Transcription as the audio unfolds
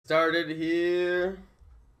started here.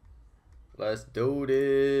 Let's do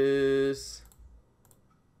this.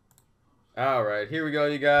 Alright, here we go,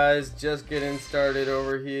 you guys. Just getting started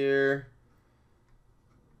over here.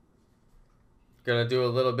 Gonna do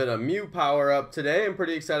a little bit of MEW power up today. I'm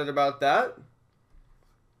pretty excited about that.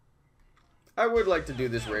 I would like to do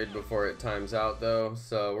this raid before it times out though,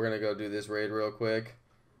 so we're gonna go do this raid real quick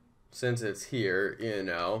since it's here, you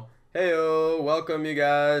know. Heyo, welcome you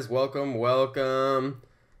guys, welcome.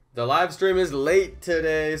 The live stream is late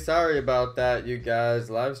today. Sorry about that, you guys.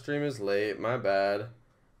 Live stream is late. My bad.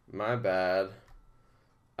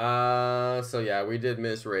 So yeah, we did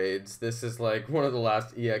miss raids. This is like one of the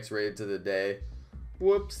last EX raids of the day.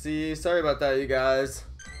 Whoopsie. Sorry about that, you guys.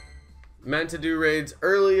 Meant to do raids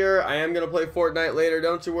earlier. I am gonna play Fortnite later,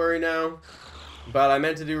 don't you worry now. But I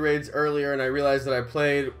meant to do raids earlier and I realized that I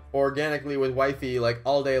played organically with wifey like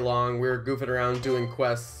all day long. We were goofing around doing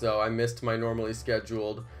quests, so I missed my normally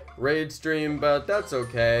scheduled raid stream, but that's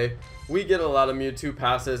okay. We get a lot of Mewtwo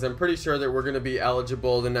passes. I'm pretty sure that we're going to be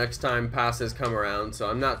eligible the next time passes come around, so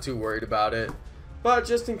I'm not too worried about it. But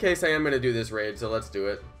just in case, I am going to do this raid, so let's do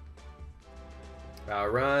it.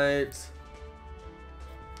 Alright.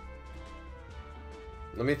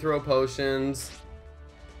 Let me throw potions.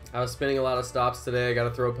 I was spinning a lot of stops today. I got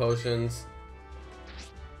to throw potions.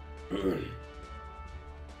 Alright.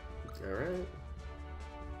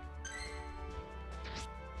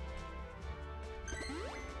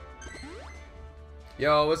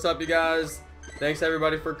 Yo, what's up, you guys? Thanks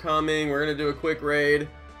everybody for coming. We're gonna do a quick raid,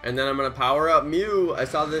 and then I'm gonna power up Mew. I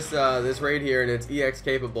saw this this raid here, and it's EX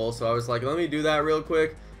capable, so I was like, let me do that real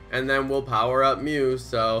quick, and then we'll power up Mew.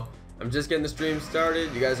 So I'm just getting the stream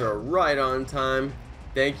started. You guys are right on time.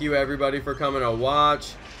 Thank you everybody for coming to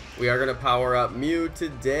watch. We are gonna power up Mew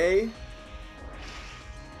today.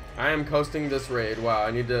 I am coasting this raid. Wow, I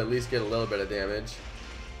need to at least get a little bit of damage.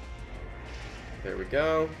 There we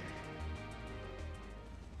go.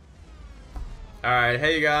 Alright,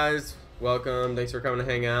 hey you guys, welcome, thanks for coming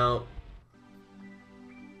to hang out.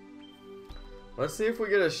 Let's see if we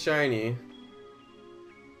get a shiny.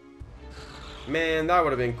 Man, that would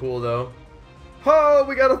have been cool though. Oh,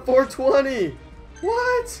 we got a 420!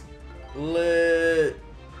 What? Lit.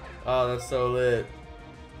 Oh, that's so lit.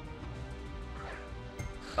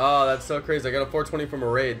 Oh, that's so crazy. I got a 420 from a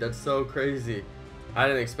raid. That's so crazy. I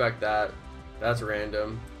didn't expect that. That's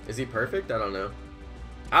random. Is he perfect? I don't know.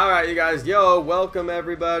 Alright, you guys, yo, welcome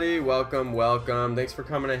everybody, welcome. Thanks for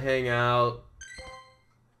coming to hang out.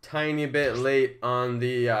 Tiny bit late on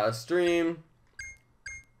the stream.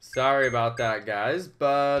 Sorry about that, guys,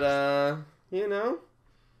 but, you know,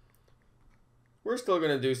 we're still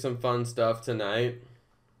gonna do some fun stuff tonight.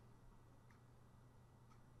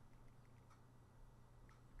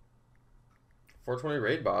 .420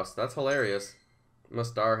 raid boss, that's hilarious. I'm gonna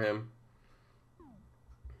star him.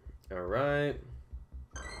 Alright.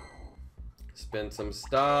 Spin some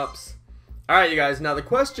stops. Alright, you guys, now the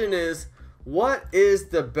question is, what is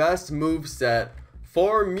the best moveset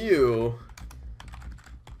for Mew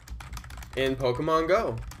in Pokemon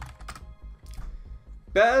Go?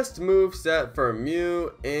 Best moveset for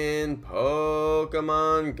Mew in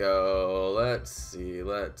Pokemon Go. Let's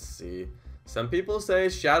see. Some people say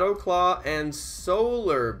Shadow Claw and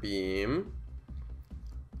Solar Beam.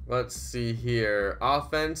 Let's see here.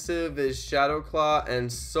 Offensive is Shadow Claw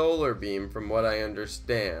and Solar Beam from what I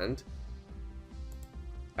understand.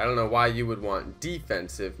 I don't know why you would want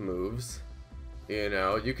defensive moves. You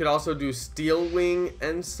know, you could also do Steel Wing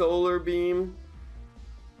and Solar Beam.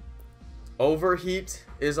 Overheat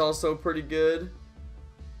is also pretty good.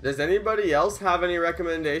 Does anybody else have any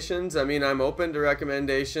recommendations? I mean, I'm open to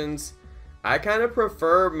recommendations. I kind of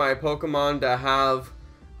prefer my Pokemon to have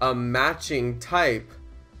a matching type.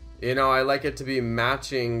 You know, I like it to be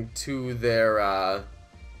matching to their,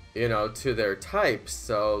 you know, to their types.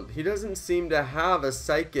 So he doesn't seem to have a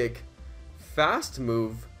psychic fast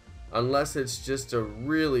move unless it's just a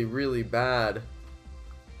really, really bad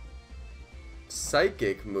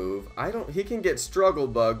psychic move. He can get Struggle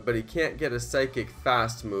Bug, but he can't get a psychic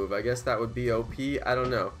fast move. I guess that would be OP. I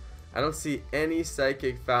don't know. I don't see any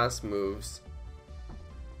psychic fast moves.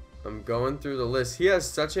 I'm going through the list. He has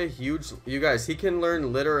such a huge... You guys, he can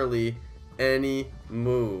learn literally any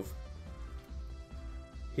move.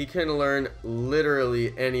 He can learn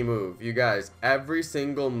literally any move. You guys, every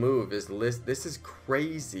single move is list. This is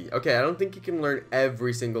crazy. Okay, I don't think he can learn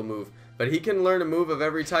every single move, but he can learn a move of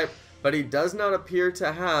every type, but he does not appear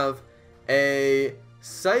to have a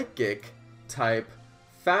psychic type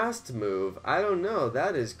fast move. I don't know.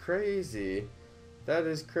 That is crazy. That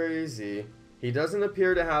is crazy. He doesn't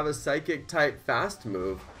appear to have a psychic type fast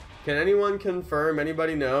move. Can anyone confirm?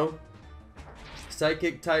 Anybody know?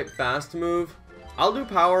 Psychic type fast move. I'll do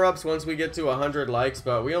power-ups once we get to 100 likes,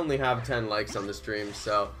 but we only have 10 likes on the stream,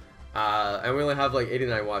 so... and we only have like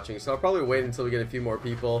 89 watching, so I'll probably wait until we get a few more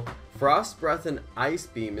people. Frost Breath and Ice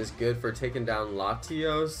Beam is good for taking down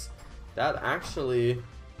Latios. That actually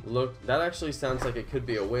sounds like it could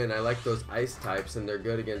be a win. I like those ice types, and they're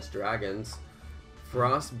good against dragons.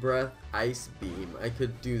 Frost Breath, Ice Beam. I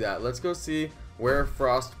could do that. Let's go see where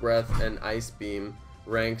Frost Breath and Ice Beam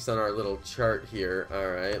ranks on our little chart here.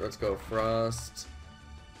 Alright, let's go Frost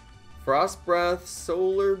Breath,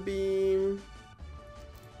 Solar Beam,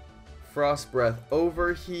 Frost Breath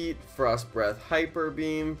Overheat, Frost Breath Hyper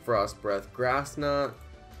Beam, Frost Breath Grass Knot,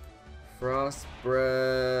 Frost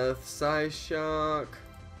Breath Psyshock,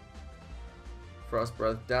 Frost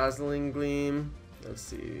Breath Dazzling Gleam. Let's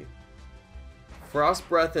see. Frost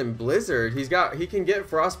Breath and Blizzard. He can get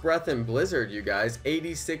Frost Breath and Blizzard, you guys.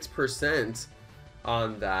 86%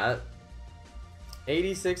 on that.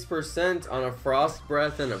 86% on a Frost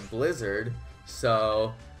Breath and a Blizzard.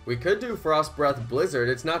 So we could do Frost Breath Blizzard.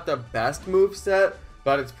 It's not the best moveset,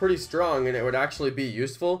 but it's pretty strong and it would actually be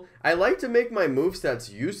useful. I like to make my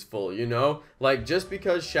movesets useful, you know? Like, just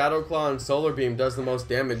because Shadow Claw and Solar Beam does the most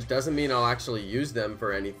damage doesn't mean I'll actually use them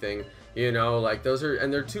for anything. You know, like those are,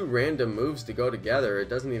 and they're two random moves to go together. It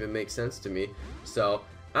doesn't even make sense to me. So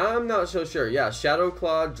I'm not so sure. Yeah, Shadow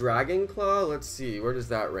Claw, Dragon Claw. Let's see, where does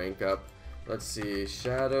that rank up? Let's see,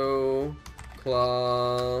 Shadow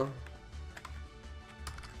Claw.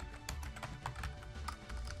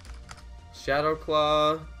 Shadow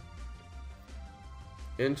Claw,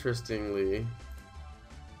 interestingly,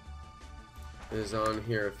 is on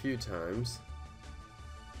here a few times.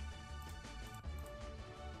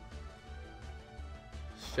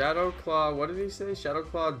 Shadow Claw, what did he say? Shadow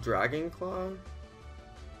Claw, Dragon Claw?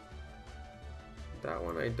 That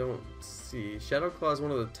one I don't see. Shadow Claw is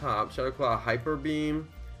one of the top. Shadow Claw, Hyper Beam.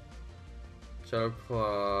 Shadow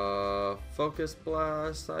Claw, Focus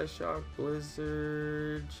Blast, Psyshock,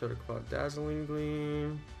 Blizzard. Shadow Claw, Dazzling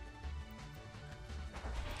Gleam.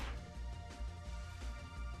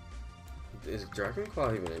 Is Dragon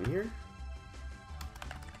Claw even in here?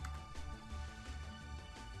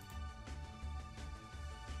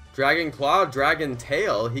 Dragon Claw, Dragon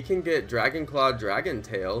Tail. He can get Dragon Claw, Dragon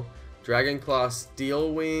Tail. Dragon Claw,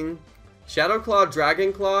 Steel Wing. Shadow Claw,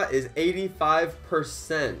 Dragon Claw is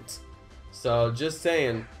 85%. So, just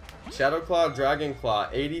saying. Shadow Claw, Dragon Claw,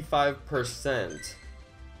 85%.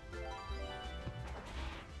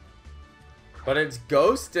 But it's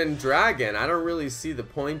Ghost and Dragon. I don't really see the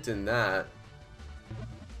point in that.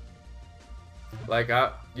 Like,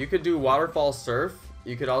 you could do Waterfall Surf.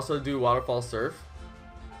 You could also do Waterfall Surf.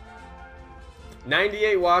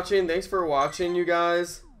 98 watching. Thanks for watching, you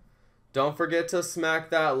guys. Don't forget to smack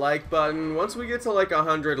that like button. Once we get to like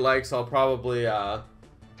 100 likes, I'll probably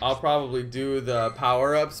do the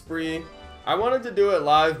power-up spree. I wanted to do it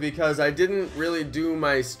live because I didn't really do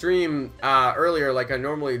my stream earlier like I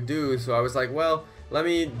normally do, so I was like, well, let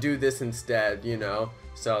me do this instead, you know.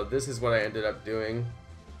 So this is what I ended up doing.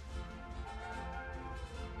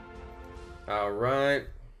 Alright.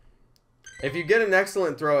 If you get an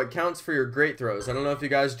excellent throw, it counts for your great throws. I don't know if you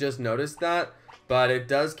guys just noticed that, but it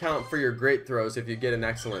does count for your great throws if you get an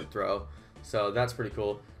excellent throw. So that's pretty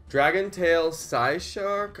cool. Dragon Tail,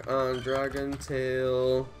 Psyshock on Dragon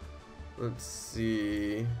Tail. Let's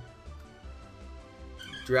see.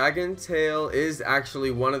 Dragon Tail is actually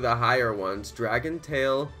one of the higher ones. Dragon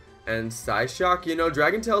Tail and Psyshock. You know,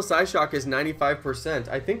 Dragon Tail Psyshock is 95%.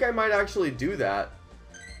 I think I might actually do that.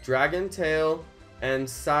 Dragon Tail and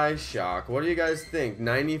Psyshock. What do you guys think?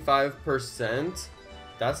 95%?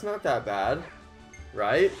 That's not that bad,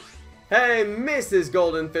 right? Hey, Mrs.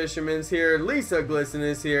 Golden Fisherman's here. Lisa Glisten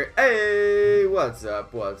is here. Hey, what's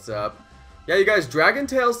up? What's up? Yeah, you guys, Dragon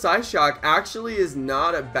Tail Psyshock actually is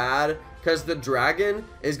not a bad, because the dragon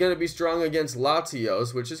is going to be strong against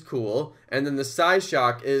Latios, which is cool. And then the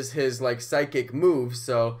Psyshock is his, like, psychic move.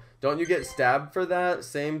 So, don't you get stabbed for that?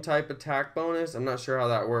 Same type attack bonus? I'm not sure how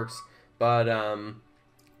that works. But,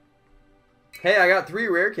 hey, I got 3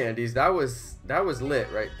 rare candies. That was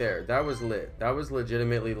lit right there. That was lit. That was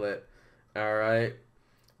legitimately lit. Alright.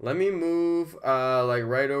 Let me move, like,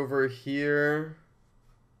 right over here.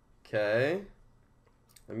 Okay.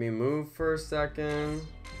 Let me move for a second.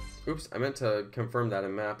 Oops, I meant to confirm that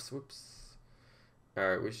in maps. Whoops.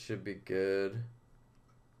 Alright, we should be good.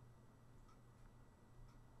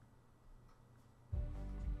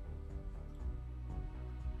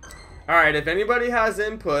 Alright, if anybody has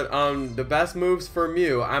input on the best moves for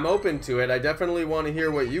Mew, I'm open to it. I definitely want to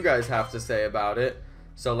hear what you guys have to say about it.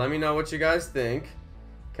 So let me know what you guys think.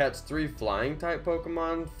 catch 3 flying type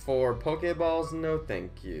Pokemon for Pokeballs? No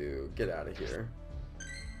thank you. Get out of here.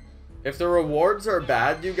 If the rewards are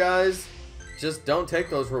bad, you guys, just don't take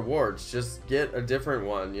those rewards. Just get a different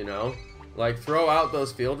one, you know? Like, throw out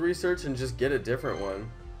those field research and just get a different one.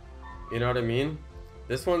 You know what I mean?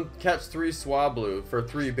 This one, catch 3 Swablu for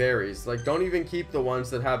 3 berries. Like, don't even keep the ones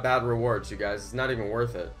that have bad rewards, you guys. It's not even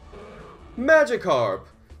worth it. Magikarp!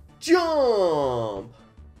 Jump!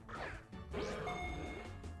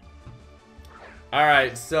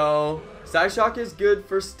 Alright, so Psyshock is good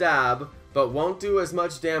for stab, but won't do as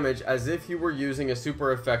much damage as if you were using a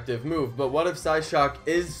super effective move. But what if Psyshock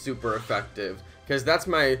is super effective? Because that's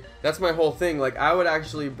my whole thing. Like, I would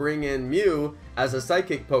actually bring in Mew as a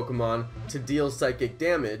psychic Pokemon to deal psychic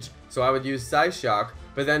damage. So I would use Psyshock.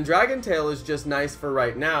 But then Dragon Tail is just nice for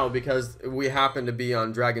right now because we happen to be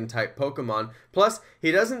on Dragon type Pokemon. Plus,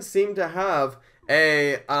 he doesn't seem to have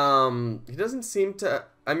a he doesn't seem to.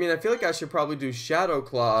 I mean, I feel like I should probably do Shadow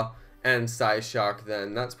Claw and Psyshock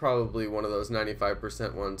then. That's probably one of those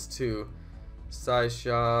 95% ones too.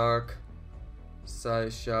 Psyshock.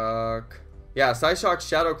 Yeah, Psyshock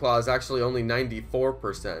Shadow Claw is actually only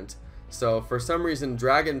 94%. So for some reason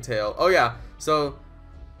Dragon Tail. Oh yeah, so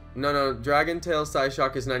no, Dragon Tail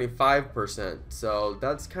Psyshock is 95%. So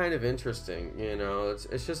that's kind of interesting, you know.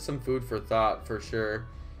 It's just some food for thought for sure.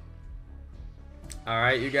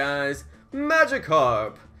 Alright, you guys.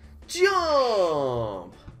 Magikarp!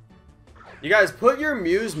 Jump! You guys, put your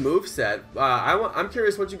Mew's moveset. I'm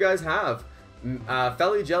curious what you guys have.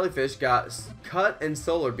 Felly Jellyfish got Cut and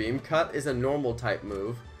Solar Beam. Cut is a normal type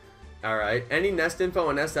move. Alright, any nest info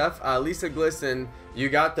on SF? Lisa Glisson, you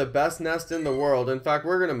got the best nest in the world. In fact,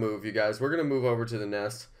 we're gonna move, you guys. We're gonna move over to the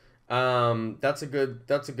nest. That's a good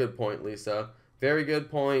point, Lisa. Very good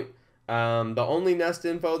point. The only nest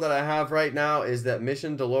info that I have right now is that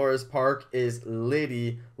Mission Dolores Park is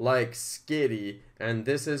litty like skitty, and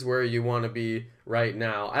this is where you want to be right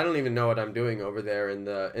now. I don't even know what I'm doing over there in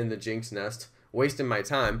the Jinx nest. Wasting my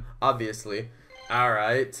time, obviously.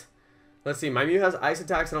 Alright. Let's see, my Mew has ice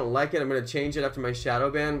attacks. I don't like it. I'm going to change it after my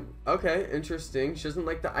Shadow Ban. Okay, interesting. She doesn't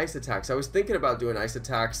like the ice attacks. I was thinking about doing ice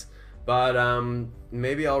attacks, but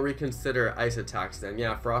maybe I'll reconsider ice attacks then.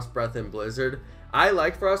 Yeah, Frost Breath and Blizzard. I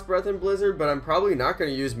like Frost Breath and Blizzard, but I'm probably not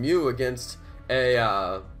going to use Mew against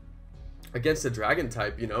a Dragon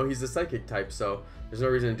type, you know? He's a Psychic type, so there's no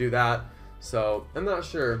reason to do that. So, I'm not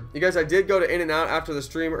sure. You guys, I did go to In-N-Out after the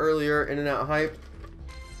stream earlier. In-N-Out hype.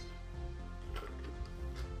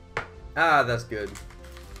 Ah, that's good.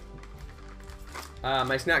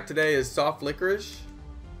 My snack today is soft licorice.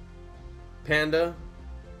 Panda.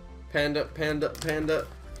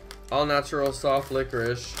 All natural soft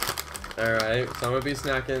licorice. Alright, so I'm gonna be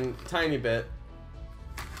snacking a tiny bit.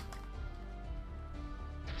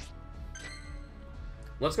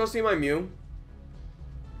 Let's go see my Mew.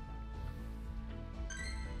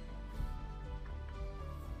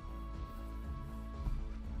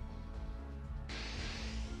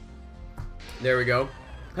 There we go.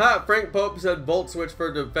 Ha! Frank Pope said Volt Switch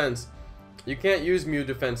for defense. You can't use Mew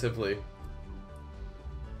defensively.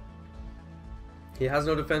 He has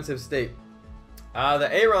no defensive state. The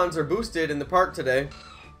Aerons are boosted in the park today.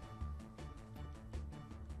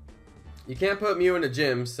 You can't put Mew in a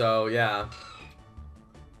gym, so yeah.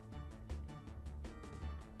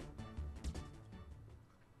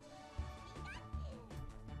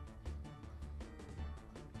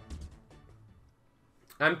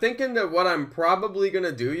 I'm thinking that what I'm probably going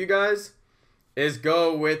to do, you guys, is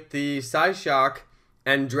go with the Psyshock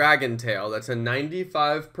and Dragon Tail. That's a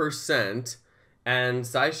 95%. And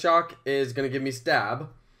Psyshock is going to give me stab.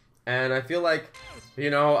 And I feel like,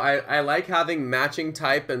 you know, I like having matching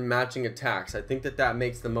type and matching attacks. I think that that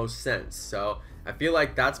makes the most sense. So I feel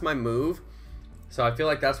like that's my move. So I feel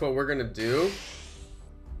like that's what we're going to do.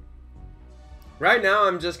 Right now,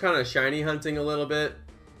 I'm just kind of shiny hunting a little bit.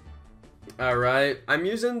 Alright, I'm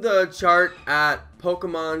using the chart at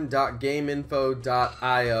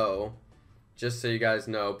pokemon.gameinfo.io. Just so you guys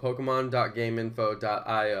know,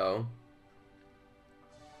 pokemon.gameinfo.io.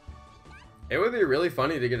 It would be really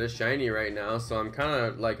funny to get a shiny right now, so I'm kind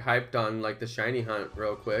of like hyped on like the shiny hunt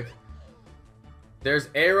real quick. There's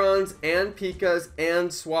Aerons and Pikas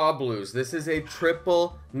and Swablus. This is a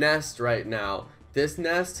triple nest right now. This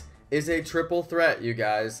nest is a triple threat, you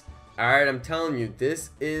guys. Alright, I'm telling you, this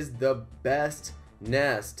is the best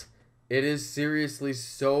nest. It is seriously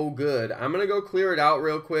so good. I'm going to go clear it out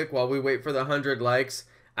real quick while we wait for the 100 likes.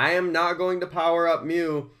 I am not going to power up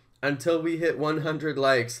Mew until we hit 100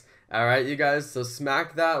 likes. Alright, you guys, so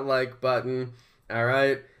smack that like button.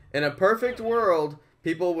 Alright, in a perfect world,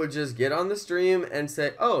 people would just get on the stream and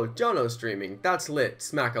say, oh, Jonno's streaming, that's lit,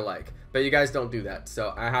 smack a like. But you guys don't do that,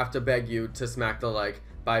 so I have to beg you to smack the like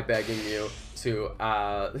by begging you to,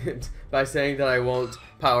 by saying that I won't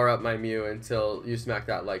power up my Mew until you smack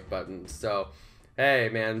that like button. So, hey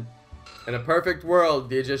man, in a perfect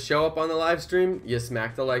world, you just show up on the live stream, you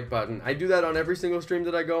smack the like button. I do that on every single stream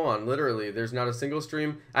that I go on, literally. There's not a single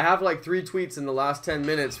stream. I have like 3 tweets in the last 10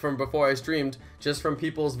 minutes from before I streamed, just from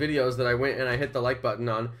people's videos that I went and I hit the like button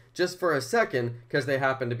on, just for a second, because they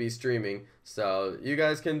happen to be streaming. So, you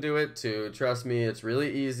guys can do it too. Trust me, it's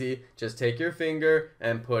really easy. Just take your finger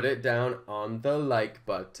and put it down on the like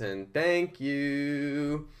button. Thank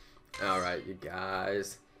you. Alright, you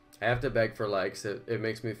guys. I have to beg for likes. It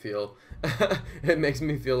makes me feel it makes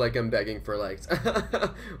me feel like I'm begging for likes.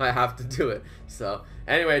 I have to do it. So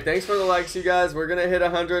anyway, thanks for the likes, you guys. We're gonna hit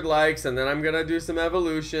 100 likes, and then I'm gonna do some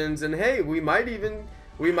evolutions, and hey, we might even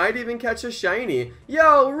catch a shiny.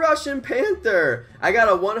 Yo, Russian Panther! I got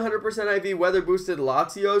a 100% IV weather boosted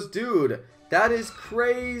Latios, dude. That is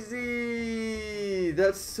crazy.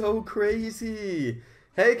 That's so crazy.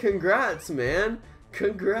 Hey, congrats, man.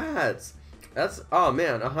 Congrats. That's, oh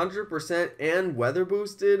man, 100% and weather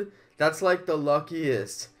boosted. That's like the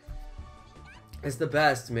luckiest. It's the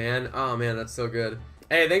best, man. Oh man, that's so good.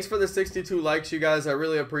 Hey, thanks for the 62 likes, you guys. I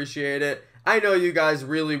really appreciate it. I know you guys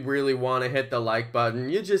really want to hit the like button.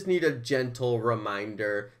 You just need a gentle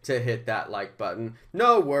reminder to hit that like button.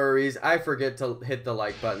 No worries. I forget to hit the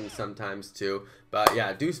like button sometimes too. But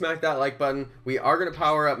yeah, do smack that like button. We are going to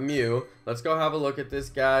power up Mew. Let's go have a look at this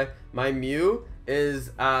guy. My Mew is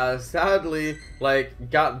sadly like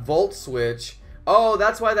got Volt Switch. Oh,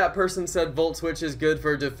 that's why that person said Volt Switch is good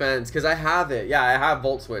for defense, because I have it. Yeah, I have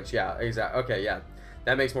Volt Switch. Yeah, exactly. Okay, yeah,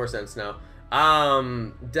 that makes more sense now.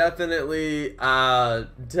 Definitely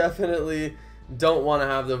don't want to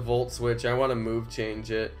have the Volt Switch. I want to move change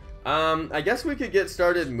it. I guess we could get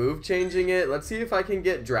started move changing it. Let's see if I can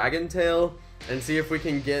get Dragon Tail and see if we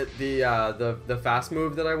can get the fast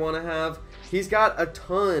move that I want to have. He's got a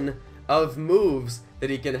ton of moves that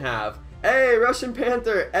he can have. Hey, Russian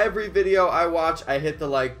Panther, every video I watch, I hit the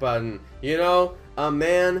like button. You know, a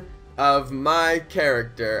man of my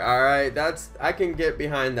character, alright? I can get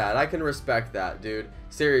behind that. I can respect that, dude.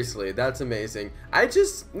 Seriously, that's amazing. I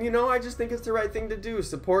just think it's the right thing to do.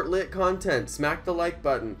 Support lit content. Smack the like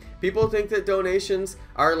button. People think that donations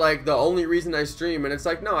are like the only reason I stream, and it's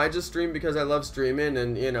like, no, I just stream because I love streaming,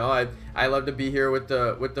 and you know, I love to be here with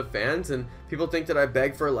the fans, and people think that I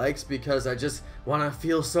beg for likes because I just want to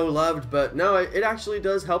feel so loved, but no, it actually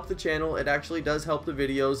does help the channel. It actually does help the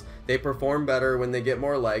videos. They perform better when they get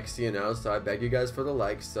more likes, you know, so I beg you guys for the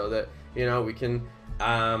likes so that, you know, we can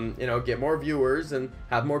you know, get more viewers and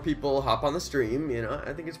have more people hop on the stream. You know,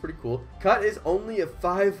 I think it's pretty cool. Cut is only a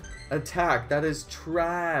 5 attack. That is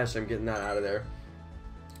trash. I'm getting that out of there.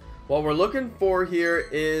 What we're looking for here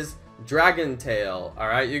is Dragon Tail.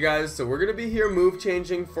 Alright, you guys, so we're gonna be here move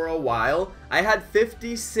changing for a while. I had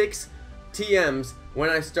 56 TMs when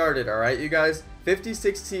I started. Alright, you guys,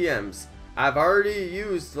 56 TMs. I've already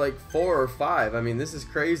used like 4 or 5. I mean, this is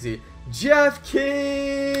crazy. Jeff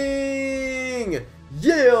King!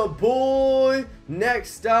 Yeah, boy!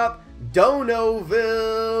 Next up,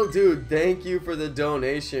 Donnoville. Dude, thank you for the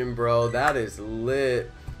donation, bro. That is lit.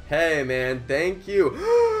 Hey, man, thank you.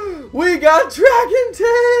 We got Dragon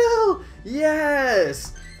Tail!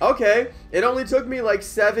 Yes! Okay, it only took me like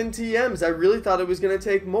 7 TMs. I really thought it was going to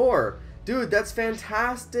take more. Dude, that's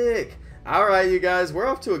fantastic. Alright, you guys, we're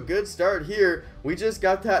off to a good start here. We just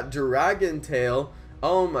got that Dragon Tail.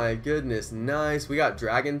 Oh my goodness, nice. We got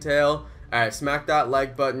Dragon Tail. Alright, smack that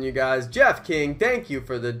like button, you guys. Jeff King, thank you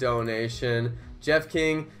for the donation. Jeff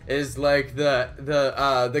King is like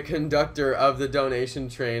the conductor of the donation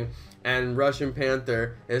train, and Russian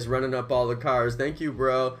Panther is running up all the cars. Thank you,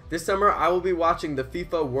 bro. This summer, I will be watching the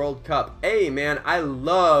FIFA World Cup. Hey, man, I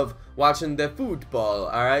love watching the football.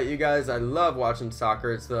 Alright, you guys, I love watching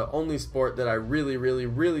soccer. It's the only sport that I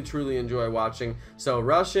really truly enjoy watching. So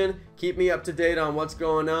Russian, keep me up to date on what's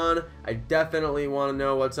going on. I definitely want to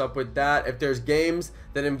know what's up with that. If there's games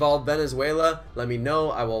that involve Venezuela, let me know.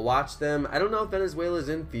 I will watch them. I don't know if Venezuela's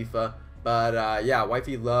in FIFA, but yeah,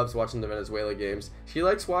 wifey loves watching the Venezuela games. She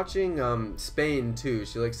likes watching Spain too.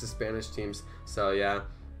 She likes the Spanish teams. So yeah.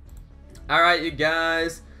 Alright, you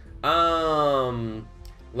guys.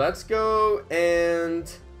 Let's go and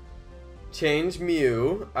change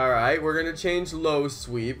Mew. Alright, we're gonna change low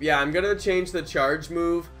sweep. Yeah, I'm gonna change the charge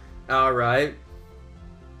move. Alright,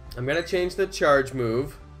 I'm gonna change the charge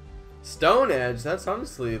move. Stone Edge, that's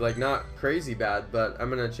honestly like not crazy bad, but I'm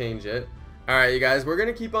gonna change it. Alright, you guys, we're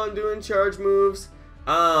gonna keep on doing charge moves.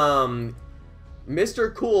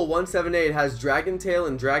 Mr. Cool 178 has Dragon Tail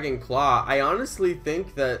and Dragon Claw. I honestly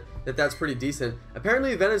think that's pretty decent.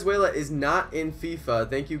 Apparently Venezuela is not in FIFA.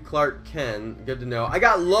 Thank you, Clark Ken. Good to know. I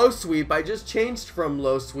got low sweep. I just changed from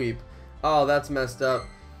low sweep. Oh, that's messed up.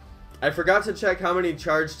 I forgot to check how many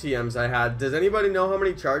charge TMs I had. Does anybody know how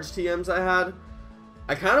many charge TMs I had?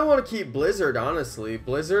 I kind of want to keep Blizzard, honestly.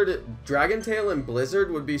 Blizzard, Dragon Tail and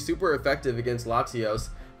Blizzard would be super effective against Latios.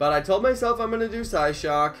 But I told myself I'm going to do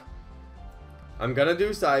Psyshock. I'm going to do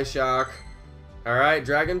Psyshock. Alright,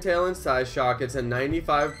 Dragon Tail and Psyshock. It's a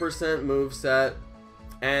 95% moveset.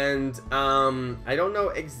 And I don't know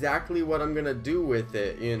exactly what I'm going to do with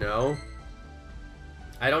it, you know.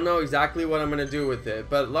 I don't know exactly what I'm going to do with it.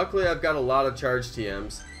 But luckily I've got a lot of charge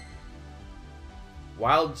TMs.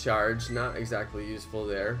 Wild Charge, not exactly useful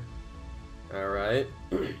there. Alright.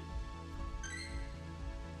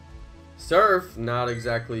 Surf, not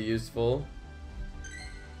exactly useful.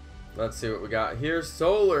 Let's see what we got here.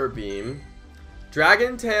 Solar Beam.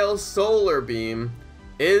 Dragon Tail Solar Beam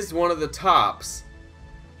is one of the tops.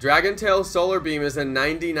 Dragon Tail Solar Beam is a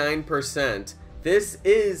 99%. This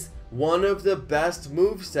is one of the best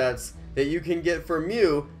movesets that you can get for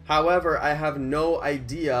Mew. However, I have no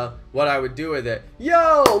idea what I would do with it.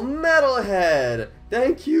 Yo, Metalhead!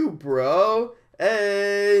 Thank you, bro.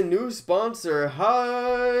 Hey, new sponsor,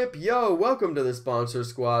 hype. Yo, welcome to the sponsor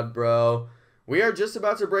squad, bro. We are just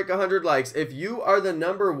about to break 100 likes. If you are the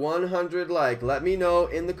number 100 like, let me know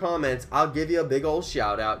in the comments. I'll give you a big old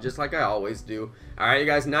shout out, just like I always do. Alright, you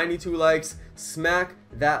guys, 92 likes. Smack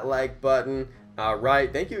that like button.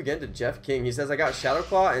 Alright, thank you again to Jeff King. He says, I got Shadow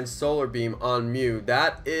Claw and Solar Beam on Mew.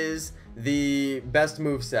 That is the best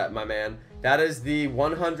moveset, my man. That is the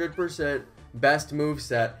 100% best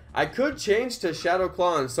moveset. I could change to Shadow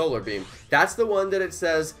Claw and Solar Beam. That's the one that it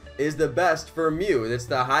says is the best for Mew. It's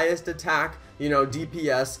the highest attack, you know,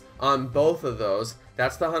 DPS on both of those.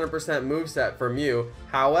 That's the 100% moveset for Mew.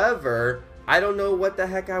 However, I don't know what the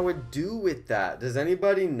heck I would do with that. Does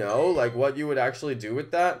anybody know, like, what you would actually do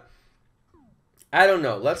with that? I don't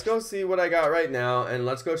know. Let's go see what I got right now, and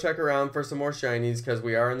let's go check around for some more shinies, because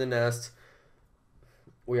we are in the nest.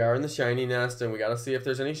 We are in the shiny nest, and we got to see if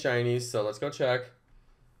there's any shinies, so let's go check.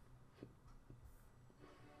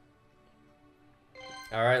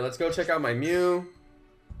 Alright, let's go check out my Mew.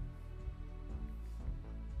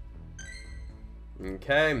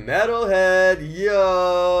 Okay, Metalhead,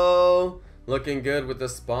 yo! Looking good with the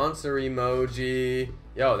sponsor emoji.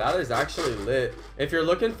 Yo, that is actually lit. If you're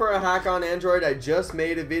looking for a hack on Android, I just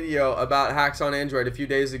made a video about hacks on Android a few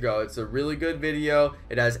days ago. It's a really good video.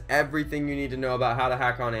 It has everything you need to know about how to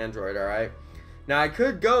hack on Android, alright? Now, I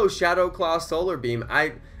could go Shadow Claw Solar Beam.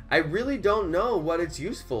 I really don't know what it's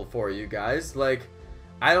useful for, you guys. Like,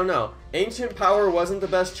 I don't know. Ancient Power wasn't the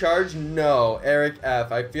best charge? No. Eric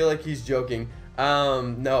F. I feel like he's joking.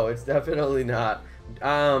 No, it's definitely not.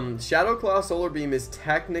 Shadow Claw Solar Beam is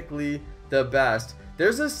technically the best.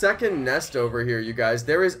 There's a second nest over here, you guys.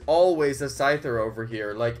 There is always a Scyther over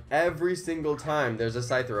here. Like, every single time there's a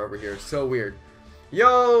Scyther over here. So weird.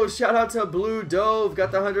 Yo, shout out to Blue Dove.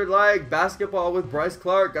 Got the 100 like. Basketball with Bryce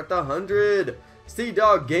Clark. Got the 100. Sea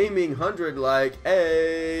Dog Gaming 100 like.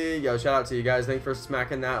 Hey. Yo, shout out to you guys. Thanks for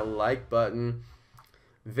smacking that like button.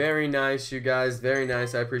 Very nice, you guys. Very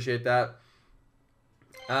nice. I appreciate that.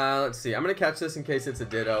 Let's see. I'm going to catch this in case it's a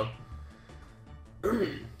Ditto.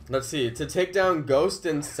 Let's see. To take down Ghost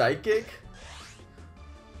and Psychic.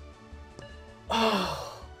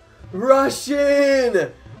 Oh,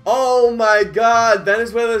 Russian! Oh my god.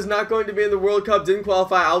 Venezuela is not going to be in the World Cup. Didn't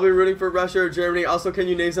qualify. I'll be rooting for Russia or Germany. Also, can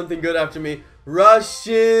you name something good after me?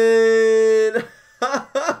 Russian!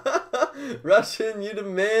 Russian, you the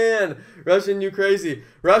man. Russian, you crazy.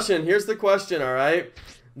 Russian, here's the question, alright?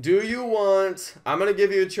 Do you want, I'm going to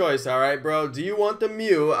give you a choice, alright, bro? Do you want the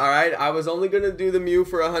Mew, alright? I was only going to do the Mew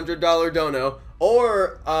for $100 dono.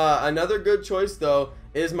 Or, another good choice, though,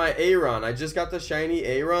 is my Aeron. I just got the shiny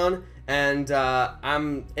Aeron, and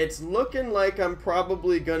it's looking like I'm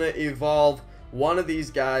probably going to evolve one of these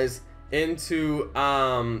guys into,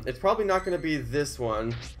 it's probably not going to be this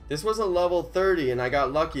one. This was a level 30, and I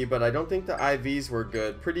got lucky, but I don't think the IVs were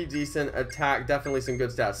good. Pretty decent attack, definitely some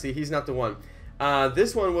good stats. See, he's not the one.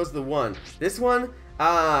 This one was the one. This one,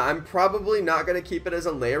 I'm probably not going to keep it as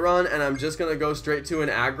a Lairon, and I'm just going to go straight to an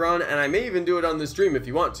Aggron, and I may even do it on the stream if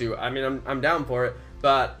you want to. I mean, I'm down for it.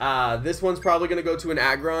 But this one's probably going to go to an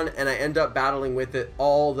Aggron, and I end up battling with it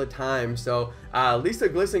all the time. So Lisa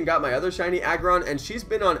Glisson got my other shiny Aggron, and she's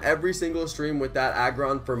been on every single stream with that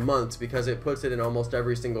Aggron for months because it puts it in almost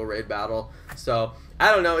every single raid battle. So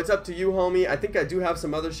I don't know. It's up to you, homie. I think I do have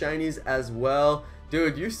some other shinies as well.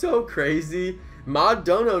 Dude, you're so crazy. Mod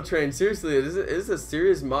dono train. Seriously, it is a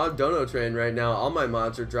serious mod dono train right now. All my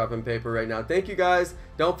mods are dropping paper right now. Thank you guys.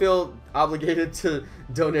 Don't feel obligated to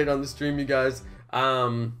donate on the stream, you guys.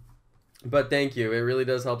 But thank you. It really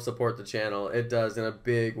does help support the channel. It does in a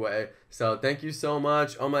big way. So thank you so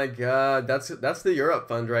much. Oh my god, that's the Europe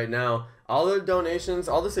fund right now. All the donations,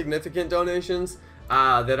 all the significant donations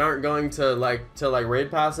that aren't going to like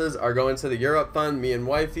raid passes are going to the Europe fund. Me and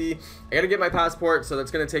wifey. I gotta get my passport, so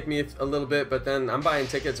that's gonna take me a little bit. But then I'm buying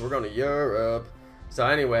tickets. We're going to Europe. So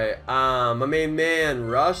anyway, my main man,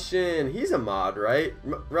 Russian. He's a mod, right?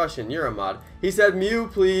 Russian, you're a mod. He said MEW,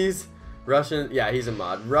 please. Russian, yeah, he's a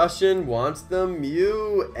mod. Russian wants the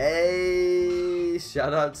MEW. Hey,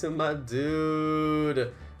 shout out to my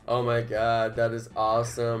dude. Oh my god, that is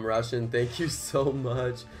awesome. Russian, thank you so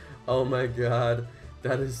much. Oh my god,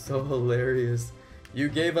 that is so hilarious. You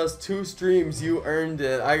gave us 2 streams, you earned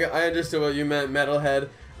it. I understood what you meant, Metalhead.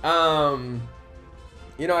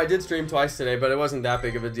 You know, I did stream twice today, but it wasn't that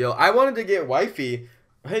big of a deal. I wanted to get wifey.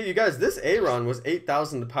 Hey, you guys, this Aaron was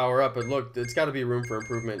 8,000 to power up, and look, it's got to be room for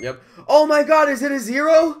improvement. Yep. Oh my god, is it a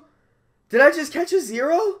 0? Did I just catch a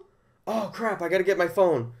 0? Oh crap, I got to get my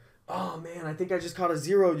phone. Oh man, I think I just caught a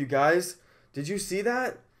 0, you guys. Did you see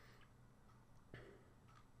that?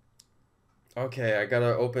 Okay, I got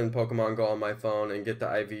to open Pokemon Go on my phone and get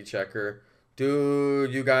the IV checker.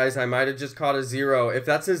 Dude, you guys, I might have just caught a 0. If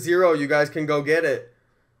that's a 0, you guys can go get it.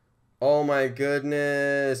 Oh my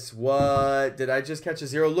goodness, what? Did I just catch a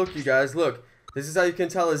 0? Look, you guys, look. This is how you can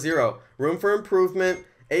tell a 0. Room for improvement,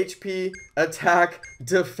 HP, attack,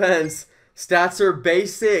 defense. Stats are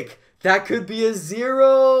basic. That could be a 0.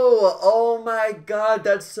 Oh my god,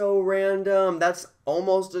 that's so random. That's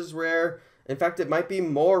almost as rare. In fact, it might be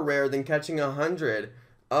more rare than catching 100.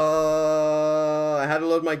 I had to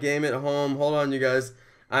load my game at home. Hold on, you guys.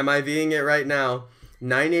 I'm IVing it right now.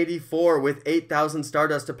 984 with 8,000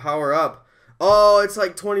 Stardust to power up. Oh, it's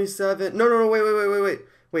like 27. No,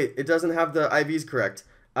 wait. It doesn't have the IVs correct.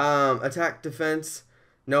 Attack, defense,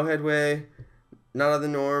 no headway, not out of the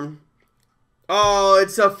norm. Oh,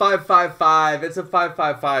 it's a 555. It's a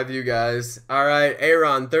 555, you guys. All right,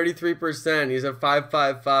 Aaron, 33%. He's a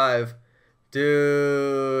 555.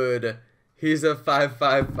 Dude, he's a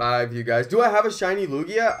 555, you guys. Do I have a shiny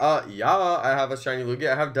Lugia? Yeah, I have a shiny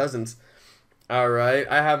Lugia. I have dozens. Alright,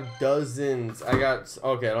 I have dozens.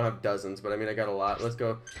 Okay, I don't have dozens, but I mean, I got a lot. Let's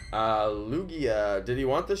go. Lugia. Did he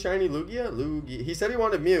want the shiny Lugia? Lugia. He said he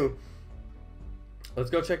wanted Mew. Let's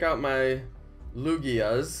go check out my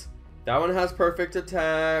Lugias. That one has perfect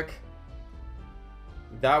attack.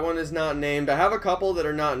 That one is not named. I have a couple that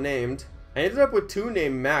are not named. I ended up with 2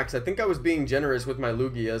 named Max. I think I was being generous with my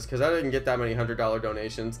Lugias because I didn't get that many $100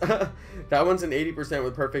 donations. That one's an 80%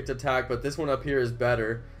 with perfect attack, but this one up here is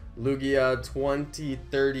better. Lugia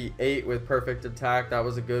 2038 with perfect attack. That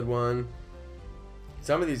was a good one.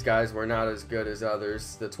 Some of these guys were not as good as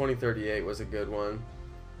others. The 2038 was a good one.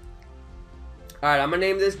 Alright, I'm gonna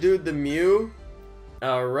name this dude the MEW.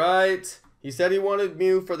 Alright. He said he wanted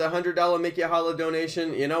MEW for the $100 Mickey Hollow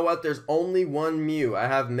donation. You know what? There's only one MEW. I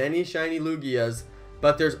have many shiny Lugias,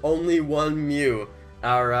 but there's only one MEW.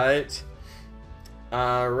 Alright.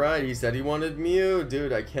 Alright, he said he wanted MEW.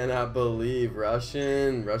 Dude, I cannot believe.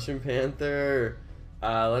 Russian Panther.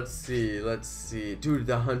 Let's see. Dude,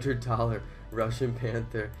 the $100 Russian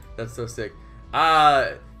Panther. That's so sick.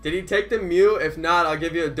 Did he take the MEW? If not, I'll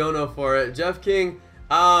give you a dono for it. Jeff King,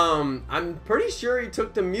 I'm pretty sure he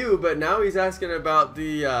took the MEW, but now he's asking about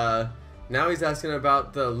the,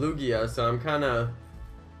 Lugia, so I'm kinda,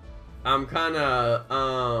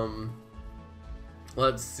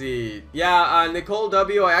 let's see. Yeah, Nicole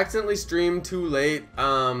W, I accidentally streamed too late.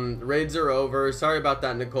 Raids are over. Sorry about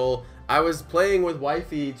that, Nicole. I was playing with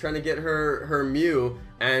wifey, trying to get her MEW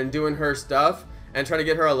and doing her stuff and trying to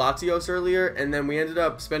get her a Latios earlier, and then we ended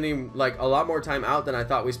up spending like a lot more time out than I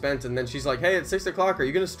thought we spent, and then she's like, hey, it's 6 o'clock, are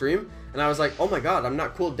you gonna stream? And I was like, oh my god, I'm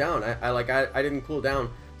not cooled down. I didn't cool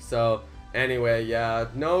down. So anyway, yeah,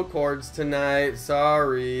 no cords tonight.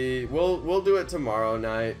 Sorry. We'll do it tomorrow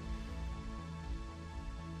night.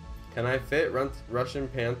 Can I fit Russian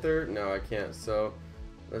Panther? No, I can't. So,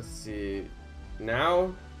 let's see.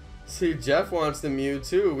 Now, see, Jeff wants the MEW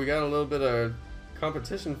too. We got a little bit of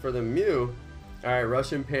competition for the MEW. Alright,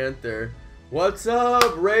 Russian Panther. What's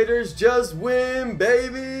up, Raiders? Just win,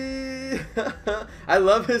 baby! I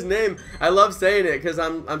love his name. I love saying it because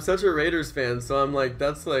I'm such a Raiders fan. So I'm like,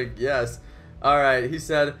 that's like, yes. Alright, he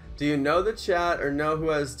said, do you know the chat or know who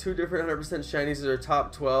has 2 different 100% shinies that are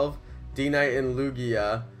top 12? D-Knight and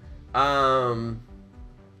Lugia.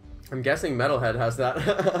 I'm guessing Metalhead has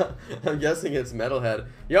that. I'm guessing it's Metalhead.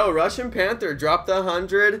 Yo, Russian Panther dropped the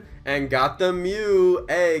 100 and got the MEW.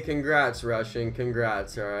 Hey, congrats, Russian.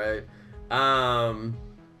 Congrats, alright.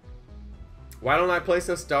 Why don't I place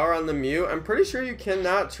a star on the MEW? I'm pretty sure you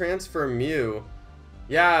cannot transfer MEW.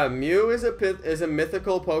 Yeah, MEW is a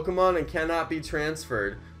mythical Pokemon and cannot be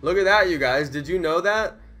transferred. Look at that, you guys. Did you know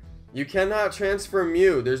that? You cannot transfer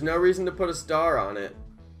MEW. There's no reason to put a star on it.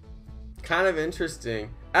 Kind of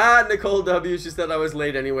interesting. Ah, Nicole W, she said I was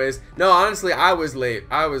late anyways. No, honestly, I was late.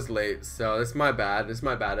 I was late, so it's my bad. It's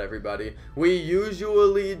my bad, everybody. We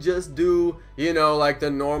usually just do, you know, like the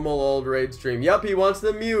normal old raid stream. Yup, he wants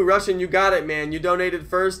the MEW. Russian, you got it, man. You donated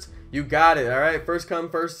first. You got it, alright? First come,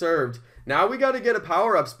 first served. Now we got to get a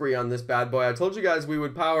power-up spree on this bad boy. I told you guys we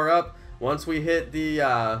would power up once we hit the,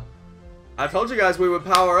 I told you guys we would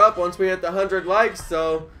power up once we hit the 100 likes,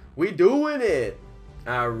 so we doing it.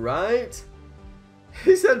 Alright.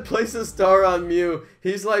 He said place a star on MEW.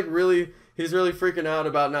 He's like really freaking out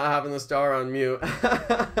about not having the star on MEW.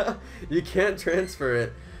 You can't transfer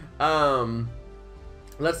it.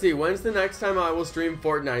 Let's see, when's the next time I will stream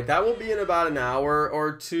Fortnite? That will be in about an hour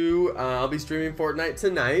or two. I'll be streaming Fortnite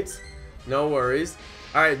tonight. No worries.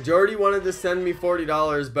 Alright, Jordy wanted to send me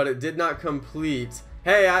 $40, but it did not complete.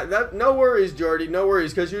 Hey, no worries, Jordy. No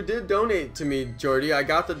worries, because you did donate to me, Jordy. I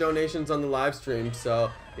got the donations on the live stream, so,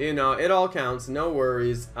 you know, it all counts. No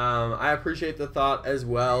worries. I appreciate the thought as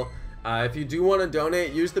well. If you do want to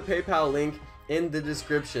donate, use the PayPal link in the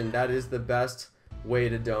description. That is the best way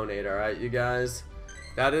to donate, alright, you guys?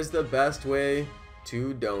 That is the best way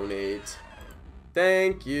to donate.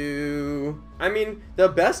 Thank you. I mean, the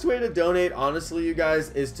best way to donate, honestly, you guys,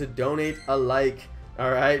 is to donate a like.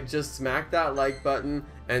 Alright, just smack that like button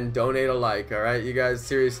and donate a like. Alright, you guys,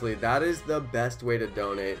 seriously, that is the best way to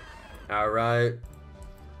donate. Alright,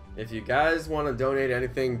 if you guys want to donate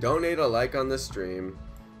anything, donate a like on the stream.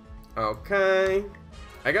 Okay,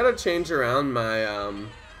 I gotta change around my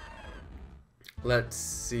let's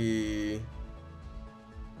see.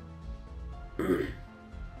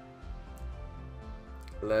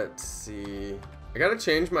 Let's see, I gotta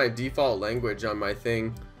change my default language on my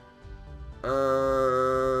thing.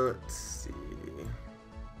 Let's see.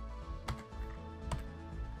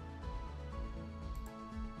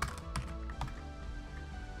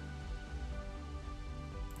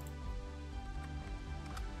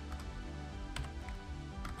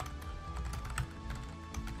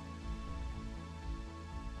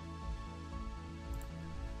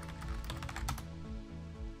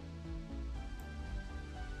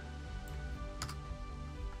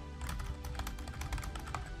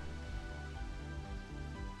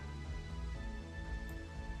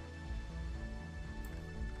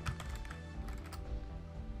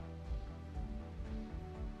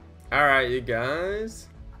 Alright, you guys.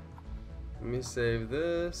 Let me save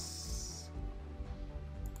this.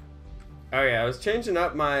 Oh yeah, I was changing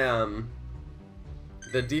up my,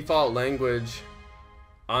 the default language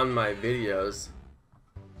on my videos.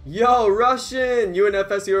 Yo, Russian! You and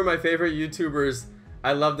FSU are my favorite YouTubers.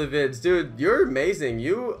 I love the vids. Dude, you're amazing.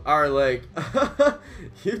 You are like,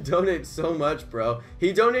 you donate so much, bro.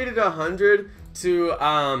 He donated 100 to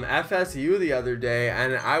FSU the other day,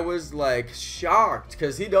 and I was like shocked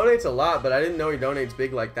because he donates a lot, but I didn't know he donates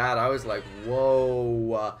big like that. I was like,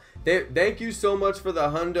 whoa. Thank you so much for the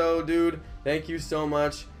hundo, dude. Thank you so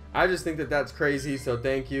much. I just think that that's crazy, so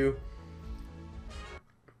thank you.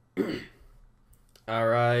 All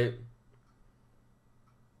right.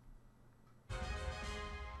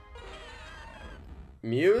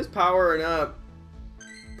 MEW is powering up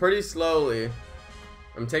pretty slowly.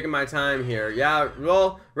 I'm taking my time here. Yeah,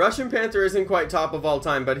 well, Russian Panther isn't quite top of all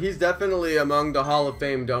time, but he's definitely among the Hall of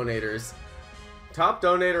Fame donators. Top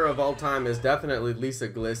donator of all time is definitely Lisa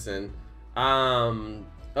Glisson.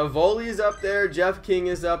 Avoli's up there, Jeff King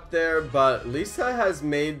is up there, but Lisa has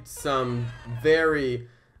made some very,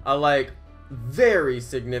 very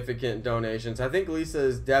significant donations. I think Lisa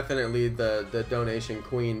is definitely the donation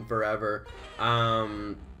queen forever.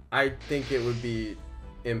 I think it would be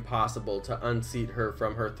impossible to unseat her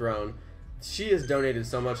from her throne. She has donated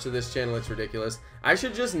so much to this channel, it's ridiculous. I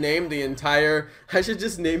should just name the entire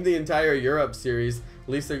Europe series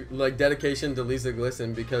Lisa, like, dedication to Lisa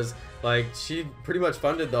Glisson, because like she pretty much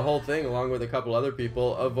funded the whole thing along with a couple other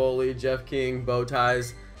people. Avoli, Jeff King,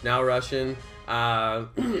 Bowties, now Russian,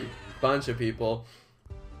 bunch of people.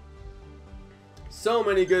 So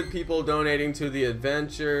many good people donating to the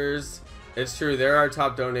adventures. It's true, there are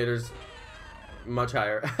top donators much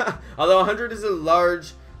higher. Although 100 is a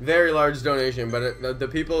large, very large donation, but the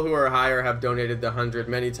people who are higher have donated the 100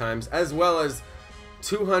 many times, as well as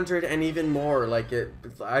 200 and even more. Like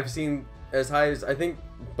I've seen as high as, I think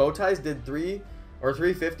Bowties did 3 or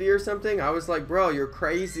 350 or something. I was like, bro, you're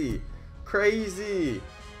crazy. Crazy.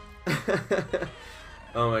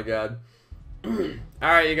 Oh my god.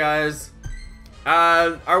 Alright, you guys.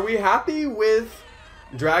 Are we happy with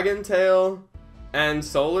Dragon Tail and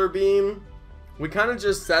Solar Beam? We kind of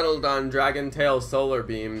just settled on Dragon Tail Solar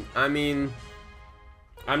Beam. I mean,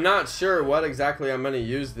 I'm not sure what exactly I'm going to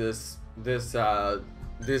use this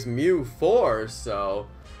MEW for, so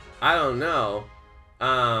I don't know.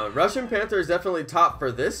 Russian Panther is definitely top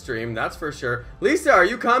for this stream, that's for sure. Lisa, are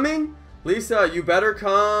you coming? Lisa, you better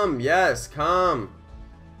come. Yes, come.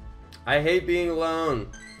 I hate being alone.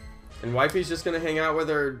 And Wifey's just gonna hang out with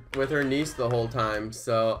her niece the whole time,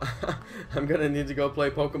 so I'm gonna need to go play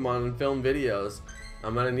Pokemon and film videos.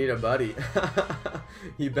 I'm gonna need a buddy.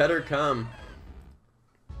 You better come.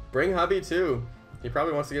 Bring hubby too. He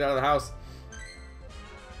probably wants to get out of the house.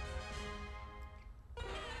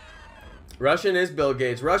 Russian is Bill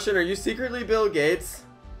Gates. Russian, are you secretly Bill Gates?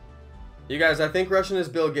 You guys, I think Russian is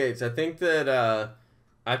Bill Gates. I think that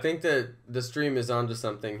the stream is onto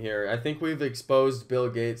something here. I think we've exposed Bill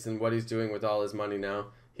Gates and what he's doing with all his money now.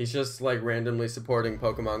 He's just like randomly supporting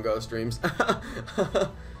Pokemon Go streams.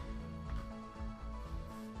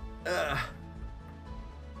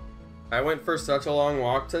 I went for such a long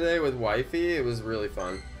walk today with Wifey. It was really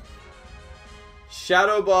fun.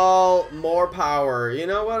 Shadow Ball, more power. You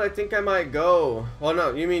know what? I think I might go. Well,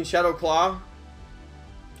 no, you mean Shadow Claw?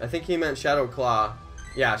 I think he meant Shadow Claw.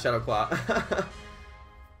 Yeah, Shadow Claw.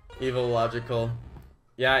 Evil logical.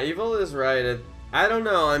 Yeah, Evil is right. I don't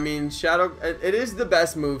know. I mean, it is the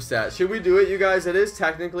best moveset. Should we do it, you guys? It is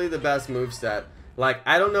technically the best moveset. Like,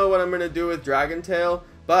 I don't know what I'm going to do with Dragon Tail,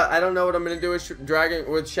 but I don't know what I'm going to do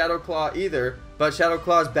with Shadow Claw either. But Shadow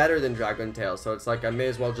Claw is better than Dragon Tail, so it's like I may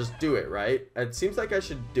as well just do it, right? It seems like I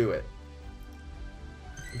should do it.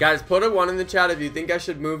 Guys, put a 1 in the chat if you think I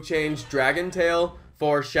should change Dragon Tail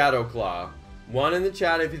for Shadow Claw. 1 in the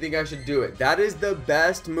chat if you think I should do it. That is the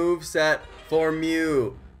best moveset for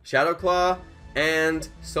Mew. Shadow Claw and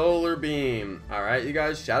Solar Beam. Alright, you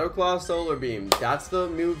guys, Shadow Claw, Solar Beam. That's the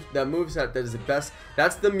moveset that is the best.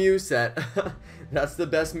 That's the Mew set. That's the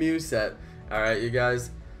best Mew set. Alright, you guys.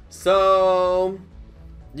 So,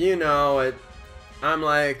 you know, I'm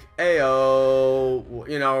like, ayo,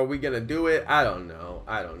 you know, are we gonna do it? I don't know.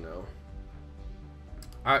 I don't know.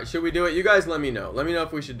 Alright, should we do it? You guys let me know. Let me know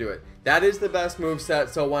if we should do it. That is the best moveset,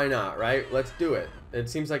 so why not, right? Let's do it. It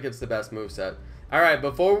seems like it's the best moveset. Alright,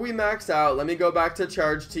 before we max out, let me go back to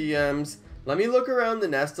charge TMs. Let me look around the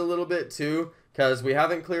nest a little bit too, because we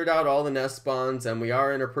haven't cleared out all the nest spawns, and we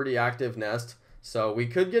are in a pretty active nest. So we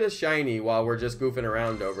could get a shiny while we're just goofing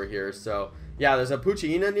around over here. So, yeah, there's a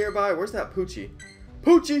Poochyena nearby. Where's that Poochie?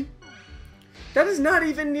 Poochie! That is not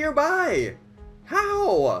even nearby!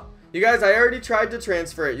 How? You guys, I already tried to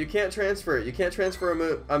transfer it. You can't transfer it. You can't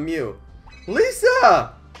transfer a Mew.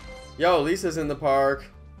 Lisa! Yo, Lisa's in the park.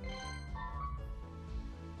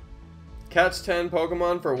 Catch 10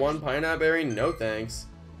 Pokemon for 1 Pineapple Berry? No thanks.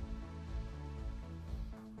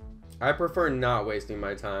 I prefer not wasting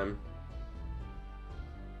my time.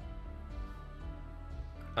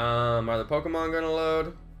 Are the Pokemon gonna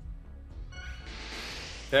load?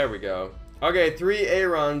 There we go. Okay, 3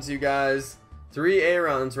 Aerons, you guys. 3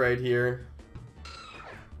 Aerons right here.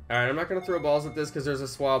 Alright, I'm not gonna throw balls at this because there's a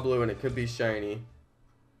Swablu and it could be shiny.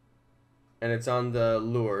 And it's on the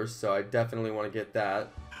lures, so I definitely want to get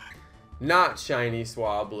that. Not shiny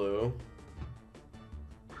Swablu.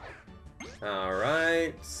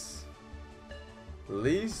 Alright.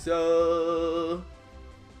 Lisa.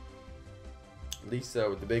 Lisa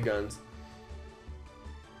with the big guns.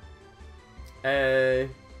 Hey.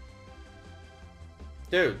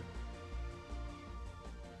 Dude.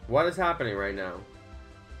 What is happening right now?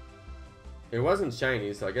 It wasn't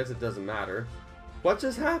shiny, so I guess it doesn't matter. What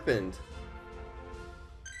just happened?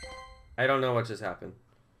 I don't know what just happened.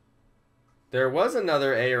 There was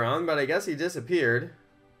another Aeron, but I guess he disappeared.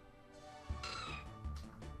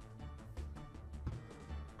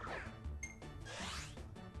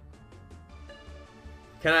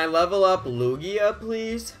 Can I level up Lugia,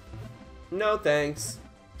 please? No, thanks.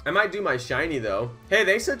 I might do my shiny, though. Hey,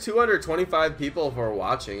 thanks to 225 people for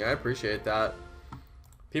watching. I appreciate that.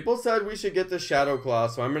 People said we should get the Shadow Claw,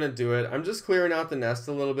 so I'm going to do it. I'm just clearing out the nest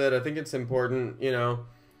a little bit. I think it's important, you know.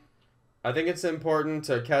 I think it's important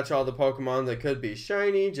to catch all the Pokemon that could be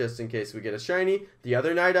shiny, just in case we get a shiny. The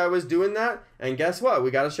other night I was doing that, and guess what?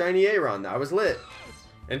 We got a shiny Aeron. That was lit.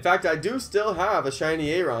 In fact, I do still have a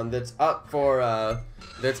shiny Aeron that's up for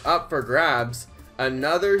grabs.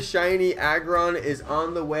 Another shiny Aggron is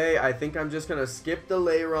on the way. I think I'm just going to skip the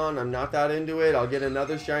Lairon. I'm not that into it. I'll get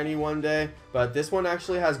another shiny one day. But this one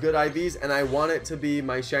actually has good IVs, and I want it to be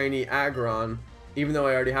my shiny Aggron. Even though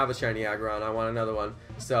I already have a shiny Aggron, I want another one.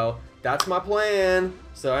 So, that's my plan.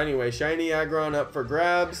 So, anyway, shiny Aggron up for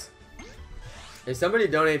grabs. If somebody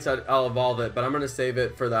donates, I'll evolve it. But I'm going to save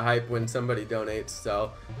it for the hype when somebody donates.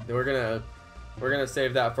 So, we're going to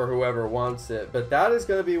save that for whoever wants it. But that is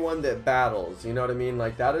going to be one that battles. You know what I mean?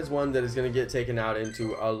 Like, that is one that is going to get taken out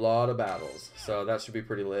into a lot of battles. So, that should be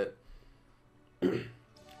pretty lit.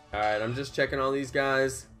 Alright, I'm just checking all these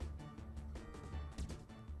guys.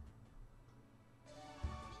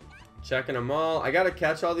 Checking them all. I got to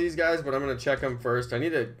catch all these guys, but I'm going to check them first. I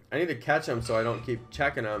need to catch them so I don't keep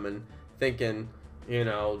checking them and thinking, you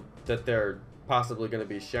know, that they're possibly going to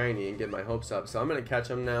be shiny and get my hopes up. So, I'm going to catch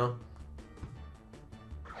them now.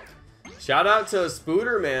 Shout out to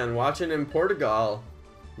Spooter Man watching in Portugal.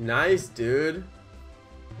 Nice, dude.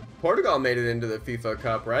 Portugal made it into the FIFA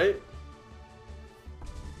Cup, right?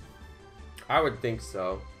 I would think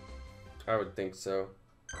so. I would think so.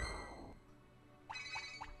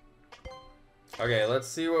 Okay, let's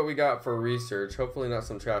see what we got for research. Hopefully not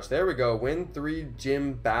some trash. There we go. Win 3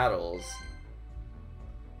 gym battles.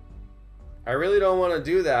 I really don't want to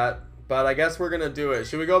do that, but I guess we're going to do it.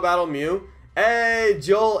 Should we go battle Mew? Hey,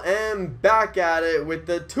 Joel M back at it with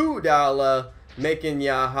the $2 making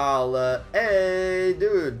ya holla. Hey,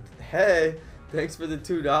 dude. Hey, thanks for the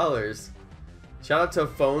 $2. Shout out to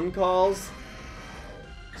phone calls.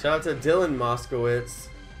 Shout out to Dylan Moskowitz.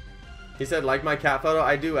 He said, like my cat photo?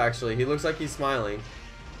 I do, actually. He looks like he's smiling.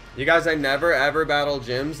 You guys, I never ever battle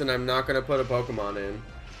gyms, and I'm not going to put a Pokemon in.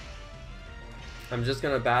 I'm just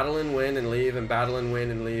going to battle and win and leave, and battle and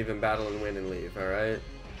win and leave, and battle and win and leave, alright?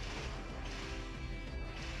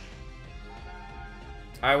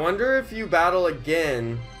 I wonder if you battle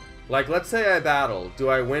again, like let's say I battle, do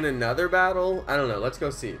I win another battle? I don't know, let's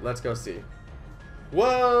go see, let's go see.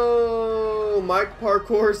 Whoa, Mike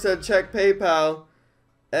Parkour said check PayPal.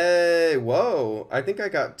 Hey, whoa, I think I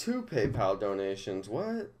got 2 PayPal donations,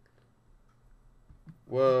 what?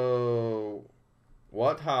 Whoa,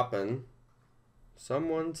 what happened?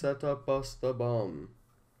 Someone set up us the bomb.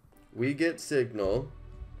 We get signal.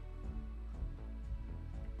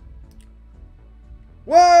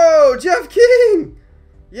 Whoa, Jeff King!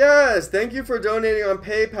 Yes, thank you for donating on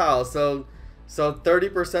PayPal. So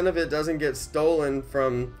 30% of it doesn't get stolen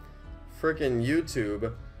from freaking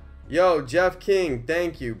YouTube. Yo, Jeff King,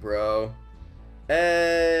 thank you, bro.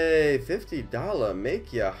 Hey, $50,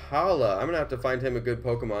 make ya holla. I'm gonna have to find him a good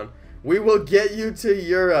Pokemon. We will get you to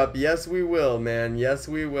Europe. Yes, we will, man. Yes,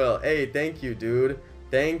 we will. Hey, thank you, dude.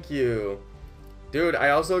 Thank you. Dude, I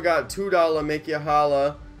also got $2 make ya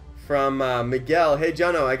holla from Miguel. Hey,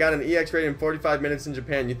 Jonno, I got an EX raid in 45 minutes in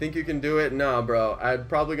Japan. You think you can do it? No, bro. I'm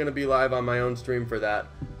probably going to be live on my own stream for that.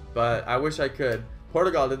 But I wish I could.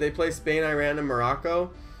 Portugal, did they play Spain, Iran, and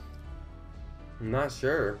Morocco? I'm not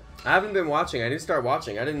sure. I haven't been watching. I need to start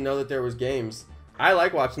watching. I didn't know that there was games. I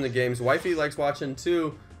like watching the games. Wifey likes watching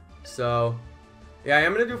too. So, yeah, I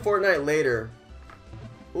am going to do Fortnite later.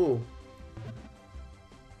 Ooh.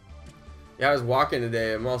 Yeah, I was walking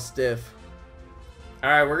today. I'm all stiff.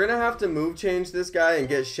 Alright, we're going to have to move change this guy and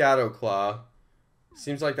get Shadow Claw.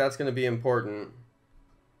 Seems like that's going to be important.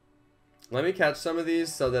 Let me catch some of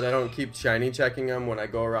these so that I don't keep shiny checking them when I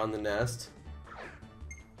go around the nest.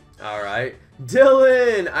 Alright.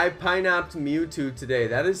 Dylan! I pineapped Mewtwo today.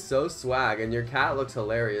 That is so swag. And your cat looks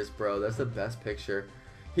hilarious, bro. That's the best picture.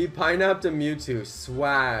 He pineapped a Mewtwo.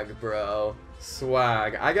 Swag, bro.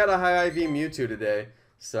 Swag. I got a high IV Mewtwo today.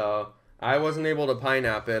 So, I wasn't able to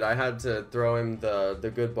pineapple it. I had to throw him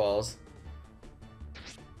the good balls.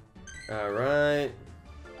 Alright.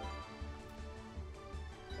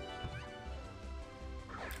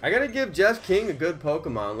 I gotta give Jeff King a good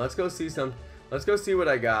Pokemon. Let's go see some. Let's go see what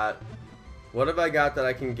I got. What have I got that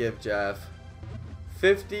I can give Jeff?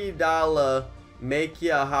 $50 make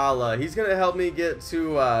ya holla. He's gonna help me get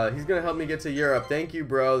to Europe. Thank you,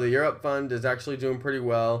 bro. The Europe fund is actually doing pretty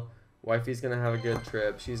well. Wifey's gonna have a good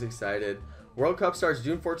trip. She's excited. World Cup starts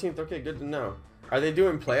June 14th. Okay, good to know. Are they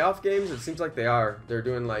doing playoff games? It seems like they are. They're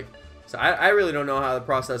doing like. So I really don't know how the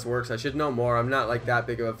process works. I should know more. I'm not like that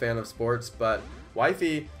big of a fan of sports, but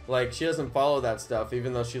Wifey, like, she doesn't follow that stuff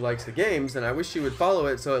even though she likes the games, and I wish she would follow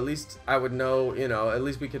it so at least I would know, you know, at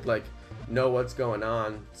least we could like know what's going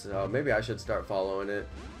on. So maybe I should start following it.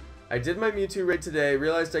 I did my Mewtwo raid today,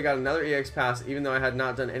 realized I got another EX pass even though I had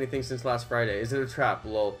not done anything since last Friday. Is it a trap?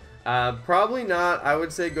 Lol. Probably not. I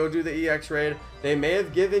would say go do the EX raid. They may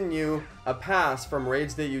have given you a pass from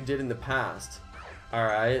raids that you did in the past.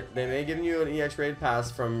 Alright, they may give you an EX raid pass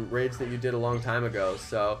from raids that you did a long time ago.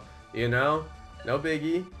 So, you know, no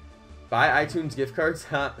biggie. Buy iTunes gift cards?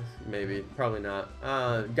 Maybe, probably not.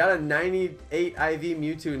 Got a 98 IV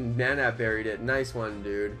Mewtwo, Nanap buried it. Nice one,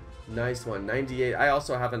 dude. Nice one. 98. I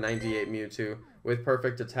also have a 98 Mewtwo with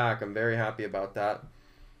perfect attack. I'm very happy about that.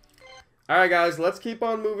 Alright guys, let's keep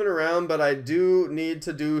on moving around, but I do need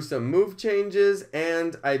to do some move changes,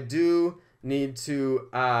 and I do need to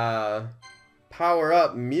power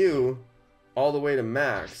up Mew all the way to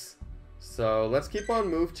max. So let's keep on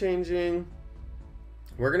move changing.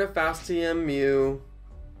 We're gonna fast TM Mew.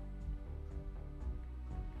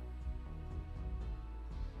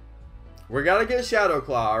 We gotta get Shadow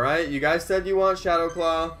Claw, alright? You guys said you want Shadow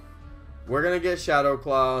Claw. We're gonna get Shadow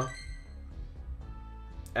Claw.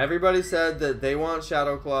 Everybody said that they want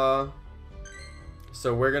Shadow Claw.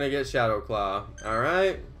 So we're gonna get Shadow Claw,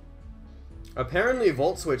 alright? Apparently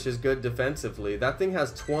Volt Switch is good defensively. That thing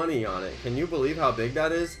has 20 on it. Can you believe how big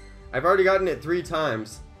that is? I've already gotten it 3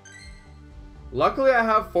 times. Luckily I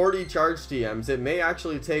have 40 charge TMs. It may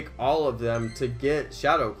actually take all of them to get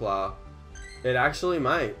Shadow Claw. It actually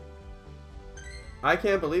might. I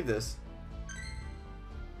can't believe this.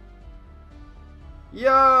 Yo!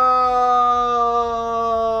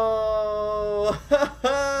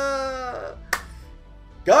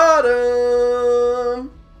 Got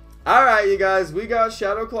him! Alright, you guys, we got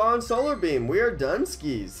Shadow Claw and Solar Beam. We are done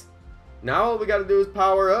skis. Now all we gotta do is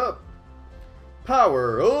power up.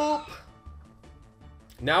 Power up!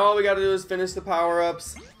 Now all we gotta do is finish the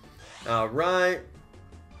power-ups. Alright.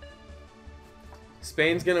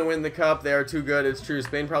 Spain's gonna win the cup. They are too good. It's true.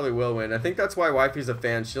 Spain probably will win. I think that's why Wifey's a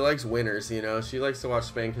fan. She likes winners, you know. She likes to watch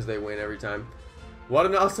Spain because they win every time. What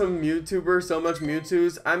an awesome Mewtuber. So much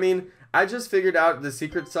Mewtwo's. I mean, I just figured out the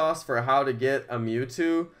secret sauce for how to get a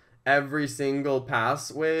Mewtwo every single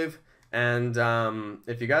pass wave. And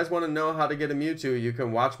if you guys want to know how to get a Mewtwo, you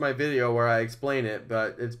can watch my video where I explain it.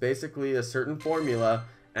 But it's basically a certain formula,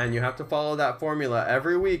 and you have to follow that formula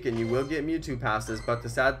every week, and you will get Mewtwo passes. But the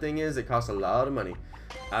sad thing is, it costs a lot of money.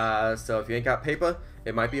 So if you ain't got paper,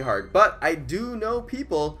 it might be hard. But I do know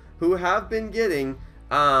people who have been getting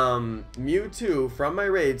Mewtwo from my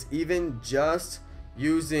raids, even just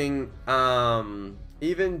using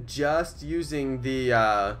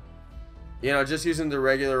the you know, just using the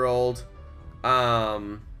regular old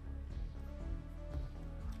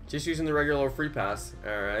just using the regular free pass.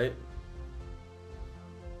 All right,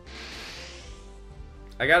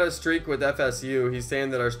 I got a streak with FSU. He's saying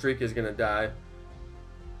that our streak is gonna die.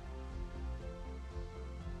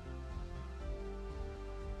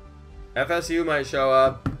 FSU might show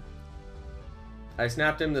up. I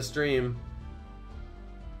snapped him the stream.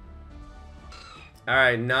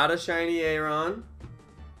 Alright, not a shiny Aeron.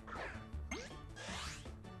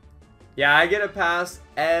 Yeah, I get a pass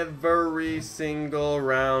every single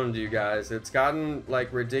round, you guys. It's gotten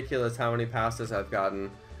like ridiculous how many passes I've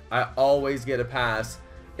gotten. I always get a pass.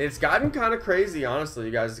 It's gotten kind of crazy, honestly,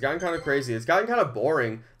 you guys. It's gotten kind of crazy. It's gotten kind of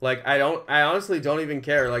boring. Like, I honestly don't even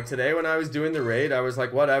care. Like, today when I was doing the raid, I was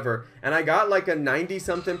like, whatever. And I got like a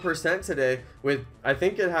 90-something% today with, I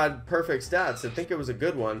think it had perfect stats. I think it was a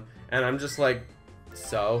good one. And I'm just like,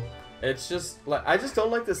 so? It's just, like, I just don't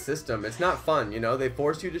like the system. It's not fun, you know? They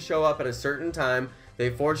force you to show up at a certain time. They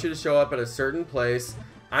force you to show up at a certain place.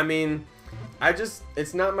 I mean,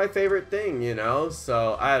 it's not my favorite thing, you know?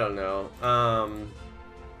 So, I don't know.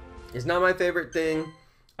 It's not my favorite thing.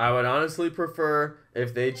 I would honestly prefer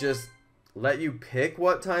if they just let you pick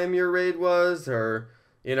what time your raid was, or,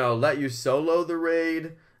 you know, let you solo the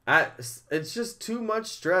raid. It's just too much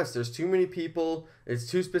stress. There's too many people. It's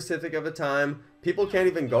too specific of a time. People can't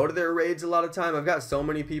even go to their raids a lot of time. I've got so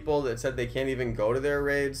many people that said they can't even go to their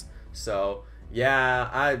raids. So, yeah,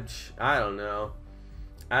 I don't know.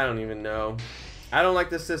 I don't even know. I don't like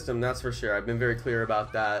the system, that's for sure. I've been very clear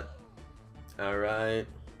about that. Alright.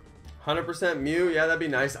 100% Mew, yeah, that'd be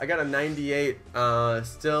nice. I got a 98.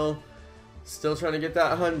 Still trying to get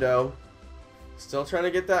that hundo. Still trying to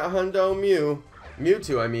get that hundo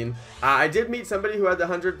Mewtwo, I mean. I did meet somebody who had the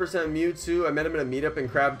 100% Mewtwo. I met him at a meetup in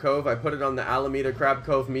Crab Cove. I put it on the Alameda Crab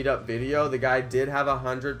Cove meetup video. The guy did have a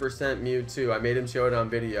 100% Mewtwo. I made him show it on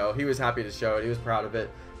video. He was happy to show it. He was proud of it.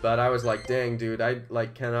 But I was like, dang, dude, I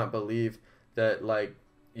like cannot believe that like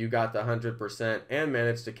you got the 100% and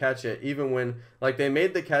managed to catch it, even when like they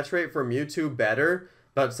made the catch rate for Mewtwo better,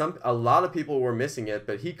 but a lot of people were missing it,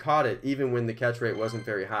 but he caught it even when the catch rate wasn't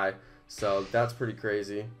very high. So that's pretty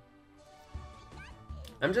crazy.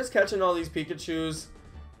 I'm just catching all these Pikachus.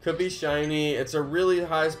 Could be shiny. It's a really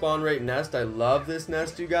high spawn rate nest. I love this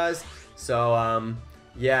nest, you guys. So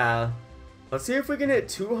yeah, Let's see if we can hit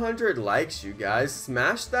 200 likes, you guys.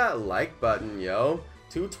 Smash that like button, yo.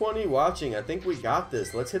 220 watching. I think we got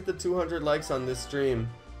this. Let's hit the 200 likes on this stream.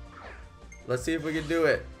 Let's see if we can do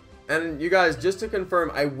it. And you guys, just to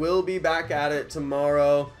confirm, I will be back at it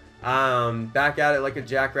tomorrow. Back at it like a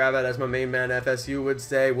jackrabbit, as my main man FSU would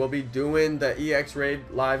say. We'll be doing the EX Raid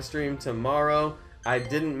live stream tomorrow. I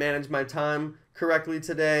didn't manage my time correctly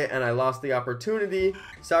today, and I lost the opportunity.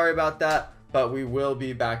 Sorry about that, but we will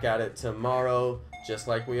be back at it tomorrow, just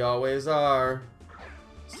like we always are.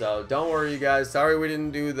 So don't worry, you guys. Sorry we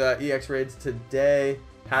didn't do the EX Raids today.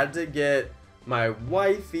 Had to get my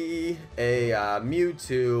wifey a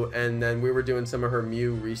Mewtwo, and then we were doing some of her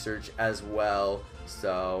Mew research as well.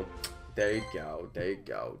 So there you go, there you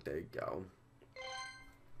go, there you go.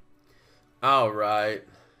 All right.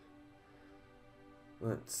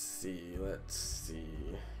 Let's see, let's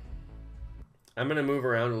see. I'm gonna move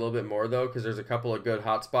around a little bit more though, because there's a couple of good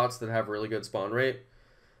hotspots that have really good spawn rate.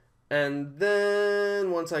 And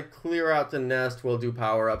then once I clear out the nest, we'll do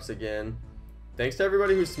power-ups again. Thanks to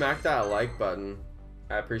everybody who smacked that like button.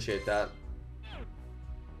 I appreciate that.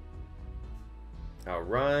 All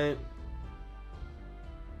right.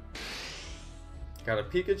 Got a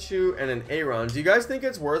Pikachu and an Aron. Do you guys think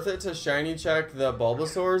it's worth it to shiny check the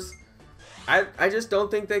Bulbasaurs? I just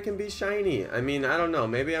don't think they can be shiny. I mean, I don't know.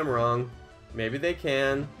 Maybe I'm wrong. Maybe they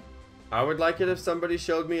can. I would like it if somebody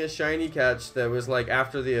showed me a shiny catch that was like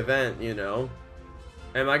after the event, you know.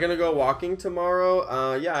 Am I gonna go walking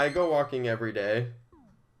tomorrow? Yeah, I go walking every day.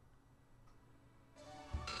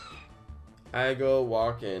 I go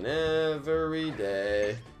walking every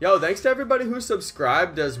day. Yo, thanks to everybody who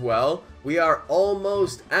subscribed as well. We are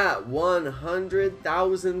almost at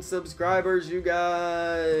 100,000 subscribers, you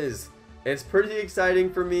guys. It's pretty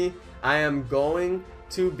exciting for me. I am going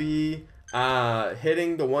to be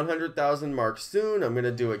hitting the 100,000 mark soon. I'm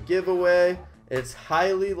gonna do a giveaway. It's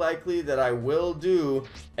highly likely that I will do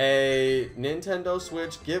a Nintendo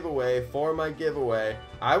Switch giveaway for my giveaway.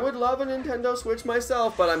 I would love a Nintendo Switch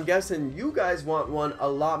myself, but I'm guessing you guys want one a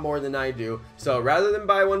lot more than I do. So rather than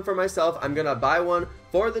buy one for myself, I'm gonna buy one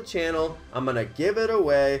for the channel. I'm gonna give it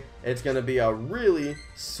away. It's gonna be a really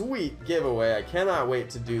sweet giveaway. I cannot wait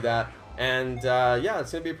to do that. And yeah,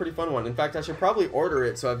 it's gonna be a pretty fun one. In fact, I should probably order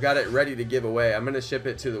it so I've got it ready to give away. I'm gonna ship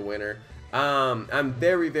it to the winner. I'm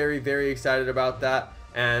very, very, very excited about that,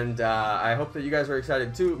 and I hope that you guys are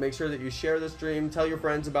excited too. Make sure that you share the stream, tell your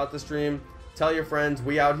friends about the stream, tell your friends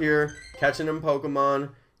we out here catching them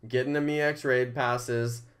Pokemon, getting them EX Raid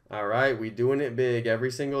passes. All right, we doing it big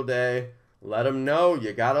every single day. Let them know.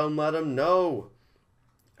 You gotta let them know.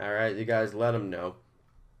 All right, you guys, let them know.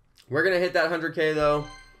 We're gonna hit that 100K though.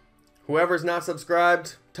 Whoever's not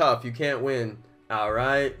subscribed, tough. You can't win. All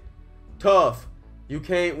right, tough. You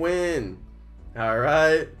can't win. All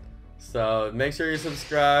right, so make sure you're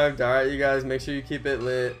subscribed. All right, you guys, make sure you keep it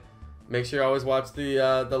lit. Make sure you always watch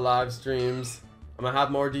the live streams. I'm gonna have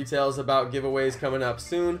more details about giveaways coming up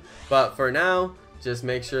soon, but for now, just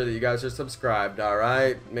make sure that you guys are subscribed. All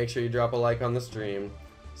right, make sure you drop a like on the stream.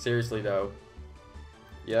 Seriously though,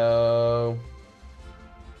 yo,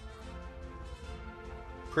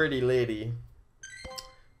 pretty lady.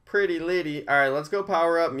 Pretty lady. Alright, let's go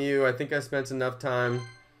power up Mew. I think I spent enough time.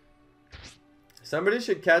 Somebody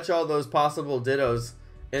should catch all those possible Dittos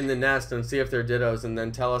in the nest and see if they're Dittos and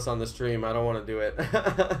then tell us on the stream. I don't want to do it.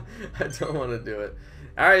 I don't want to do it.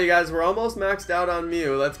 Alright, you guys, we're almost maxed out on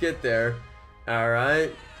Mew. Let's get there.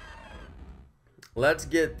 Alright. Let's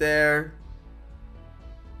get there.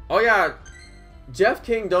 Oh yeah, Jeff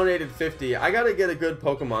King donated 50. I gotta get a good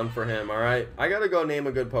Pokemon for him, alright? I gotta go name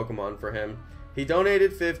a good Pokemon for him. He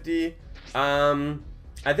donated 50. I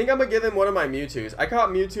think I'm gonna give him one of my Mewtwo's. I caught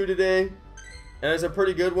Mewtwo today, and it's a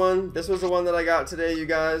pretty good one. This was the one that I got today, you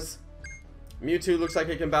guys. Mewtwo looks like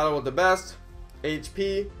it can battle with the best.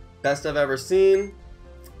 HP, best I've ever seen.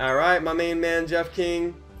 Alright, my main man, Jeff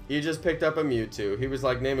King, he just picked up a Mewtwo. He was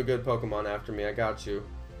like, name a good Pokemon after me. I got you.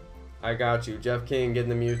 I got you. Jeff King getting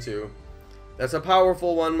the Mewtwo. That's a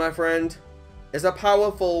powerful one, my friend. It's a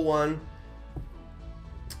powerful one.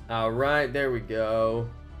 Alright, there we go.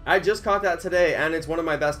 I just caught that today, and it's one of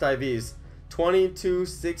my best IVs.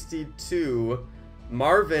 2262.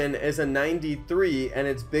 Marvin is a 93, and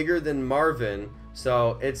it's bigger than Marvin.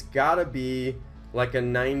 So it's gotta be like a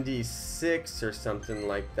 96 or something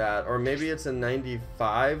like that. Or maybe it's a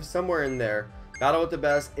 95, somewhere in there. Battle with the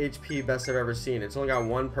best, HP, best I've ever seen. It's only got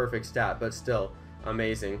one perfect stat, but still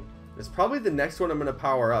amazing. It's probably the next one I'm gonna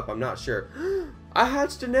power up. I'm not sure. I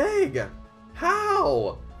hatched an egg.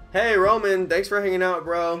 How? Hey, Roman, thanks for hanging out,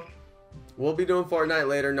 bro. We'll be doing Fortnite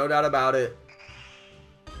later, no doubt about it.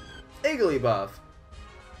 Igglybuff.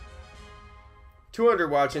 200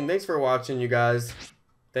 watching. Thanks for watching, you guys.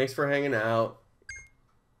 Thanks for hanging out.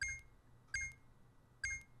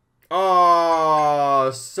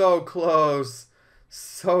 Oh, so close.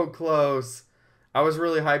 So close. I was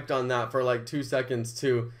really hyped on that for like 2 seconds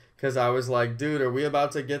too, because I was like, dude, are we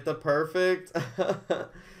about to get the perfect?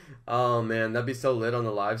 Oh man, that'd be so lit on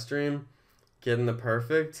the live stream. Getting the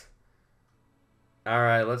perfect.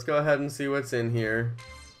 Alright, let's go ahead and see what's in here.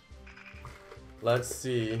 Let's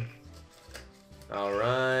see.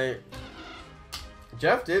 Alright.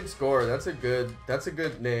 Jeff did score. That's a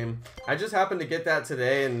good name. I just happened to get that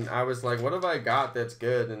today and I was like, what have I got that's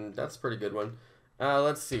good? And that's a pretty good one.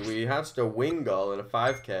 Let's see. We hatched a wing gull in a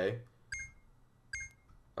 5K.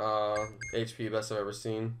 HP best I've ever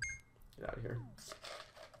seen. Get out of here.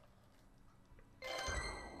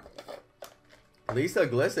 Lisa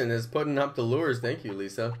Glisten is putting up the lures. Thank you,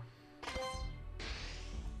 Lisa.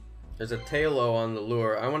 There's a Talo on the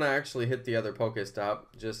lure. I want to actually hit the other Pokestop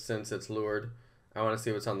just since it's lured. I want to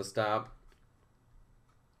see what's on the stop.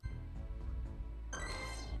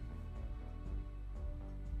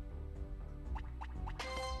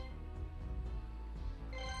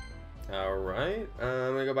 Alright.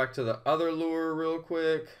 I'm going to go back to the other lure real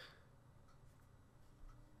quick.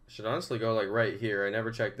 Should honestly go like right here. I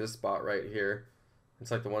never checked this spot right here.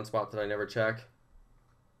 It's like the one spot that I never check.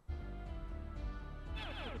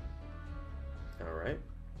 Alright.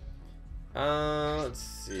 Let's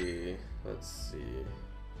see. Let's see.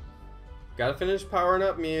 Gotta finish powering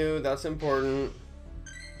up Mew. That's important.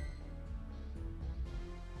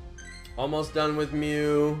 Almost done with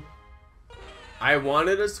Mew. I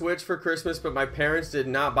wanted a Switch for Christmas, but my parents did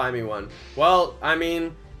not buy me one. Well, I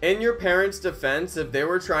mean, in your parents' defense, if they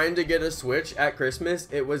were trying to get a Switch at Christmas,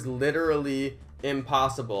 it was literally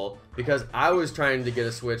impossible because I was trying to get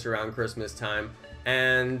a Switch around Christmas time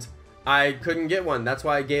and I couldn't get one. That's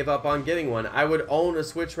why I gave up on getting one. I would own a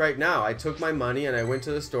Switch right now. I took my money and I went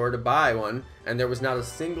to the store to buy one, and there was not a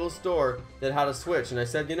single store that had a Switch. And I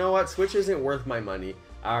said, you know what? Switch isn't worth my money.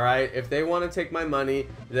 Alright? If they want to take my money,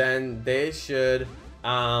 then they should,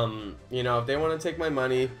 you know, if they want to take my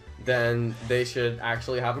money, then they should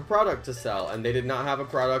actually have a product to sell. And they did not have a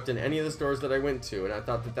product in any of the stores that I went to. And I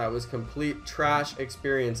thought that that was complete trash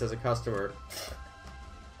experience as a customer.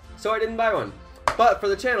 So I didn't buy one. But for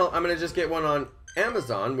the channel, I'm going to just get one on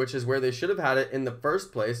Amazon, which is where they should have had it in the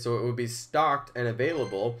first place. So it would be stocked and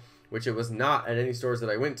available, which it was not at any stores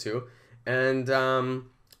that I went to. And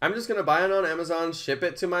I'm just going to buy it on Amazon, ship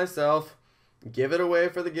it to myself, give it away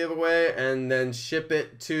for the giveaway, and then ship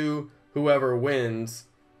it to whoever wins.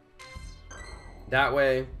 That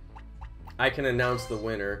way, I can announce the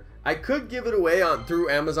winner. I could give it away through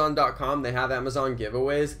Amazon.com. They have Amazon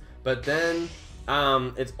giveaways, but then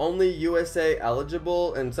it's only USA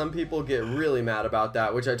eligible, and some people get really mad about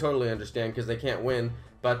that, which I totally understand because they can't win.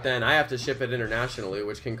 But then I have to ship it internationally,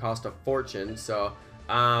 which can cost a fortune. So,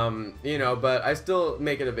 you know, but I still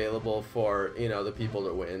make it available for, you know, the people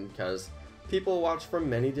to win because people watch from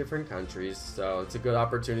many different countries. So it's a good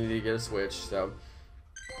opportunity to get a Switch. So,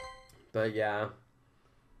 but yeah.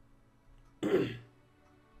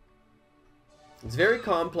 It's very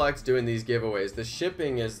complex doing these giveaways. The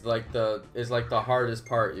shipping is like the hardest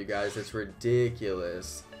part, you guys. It's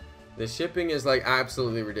ridiculous. The shipping is like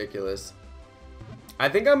absolutely ridiculous. I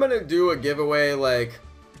think I'm gonna do a giveaway like,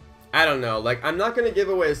 I don't know, like I'm not gonna give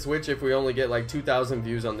away a Switch if we only get like 2,000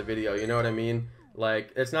 views on the video, you know what I mean?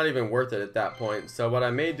 Like it's not even worth it at that point. So what I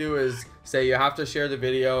may do is say you have to share the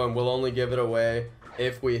video and we'll only give it away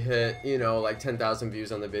if we hit, you know, like 10,000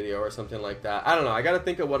 views on the video or something like that. I don't know. I gotta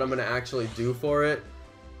think of what I'm gonna actually do for it,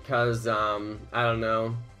 cause I don't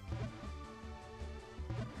know.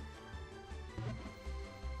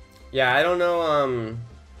 Yeah, I don't know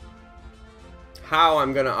how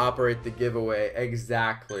I'm gonna operate the giveaway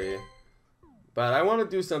exactly, but I want to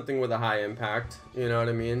do something with a high impact. You know what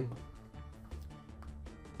I mean?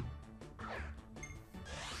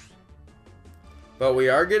 But we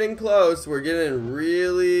are getting close. We're getting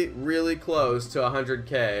really, really close to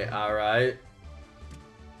 100K. All right.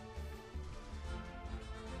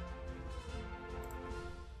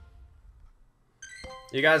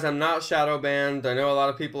 You guys, I'm not shadow banned. I know a lot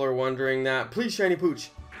of people are wondering that. Please, Shiny Pooch.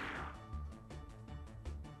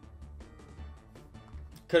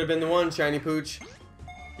 Could have been the one, Shiny Pooch.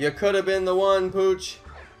 You could have been the one, Pooch.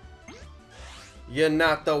 You're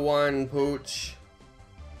not the one, Pooch.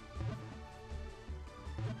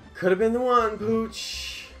 Could have been the one,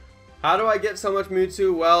 Pooch. How do I get so much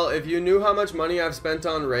Mewtwo? Well, if you knew how much money I've spent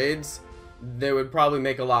on raids, they would probably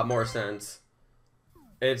make a lot more sense.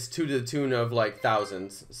 It's to the tune of like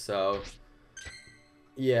thousands, so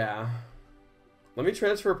yeah. Let me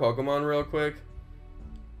transfer Pokemon real quick.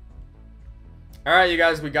 Alright, you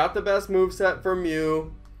guys, we got the best moveset for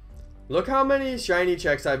Mew. Look how many shiny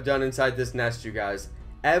checks I've done inside this nest, you guys.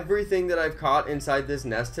 Everything that I've caught inside this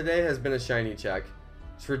nest today has been a shiny check.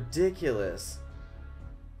 It's ridiculous.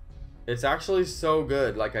 It's actually so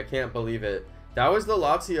good, like I can't believe it. That was the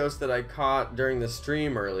Latios that I caught during the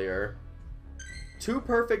stream earlier. 2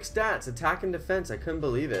 perfect stats, attack and defense. I couldn't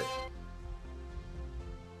believe it.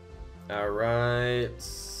 Alright.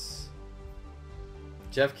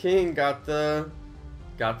 Jeff King got the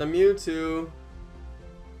Mewtwo.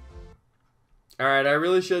 Alright, I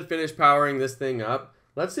really should finish powering this thing up.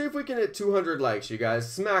 Let's see if we can hit 200 likes, you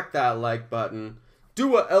guys. Smack that like button.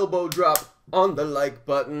 Do a elbow drop on the like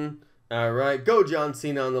button. Alright, go John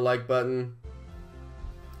Cena on the like button.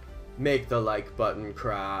 Make the like button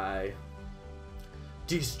cry.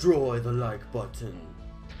 Destroy the like button.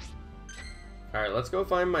 Alright, let's go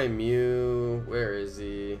find my Mew. Where is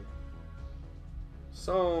he?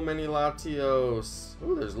 So many Latios.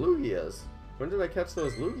 Ooh, there's Lugias. When did I catch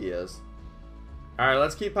those Lugias? Alright,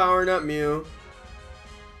 let's keep powering up Mew.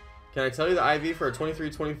 Can I tell you the IV for a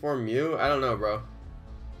 23-24 Mew? I don't know, bro.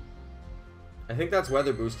 I think that's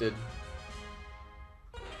weather boosted.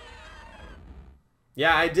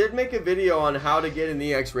 Yeah, I did make a video on how to get an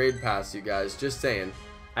EX raid pass, you guys. Just saying.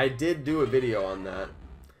 I did do a video on that.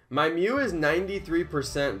 My Mew is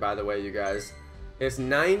 93%, by the way, you guys. It's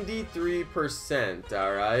 93%,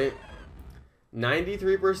 alright?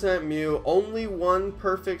 93% Mew. Only 1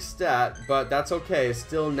 perfect stat, but that's okay.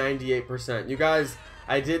 Still 98%. You guys,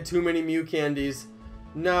 I did too many Mew candies.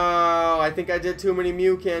 No, I think I did too many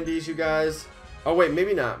Mew candies, you guys. Oh, wait,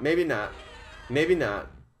 maybe not. Maybe not. Maybe not.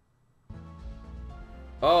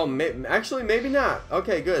 Oh, actually, maybe not.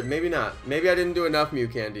 Okay, good. Maybe not. Maybe I didn't do enough Mew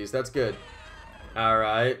candies. That's good.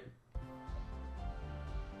 Alright.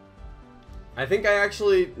 I think I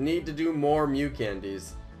actually need to do more Mew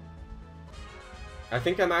candies. I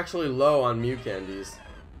think I'm actually low on Mew candies.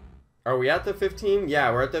 Are we at the 15?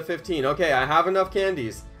 Yeah, we're at the 15. Okay, I have enough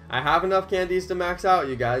candies. I have enough candies to max out,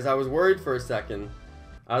 you guys. I was worried for a second.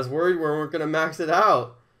 I was worried we weren't going to max it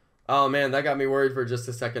out. Oh man, that got me worried for just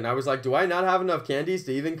a second. I was like, do I not have enough candies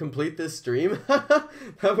to even complete this stream?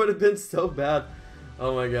 That would have been so bad.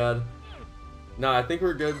 Oh my god. No, I think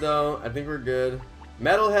we're good though. I think we're good.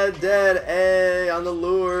 Metalhead dead. Hey, on the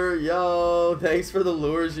lure. Yo, thanks for the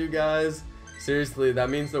lures, you guys. Seriously, that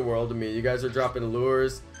means the world to me. You guys are dropping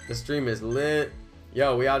lures. The stream is lit.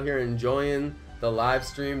 Yo, we out here enjoying the live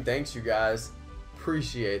stream. Thanks, you guys.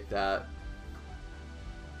 Appreciate that.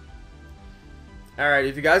 Alright,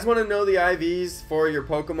 if you guys want to know the IVs for your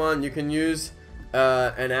Pokemon, you can use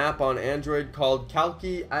an app on Android called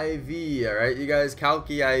Calci IV. Alright, you guys,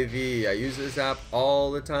 Calci IV. I use this app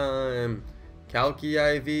all the time. Calci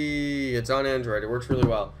IV. It's on Android. It works really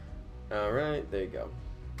well. Alright, there you go.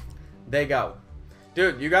 There you go.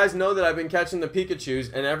 Dude, you guys know that I've been catching the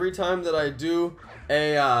Pikachus, and every time that I do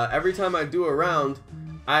a round,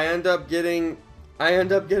 I end up getting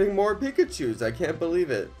more Pikachus. I can't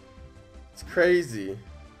believe it. It's crazy.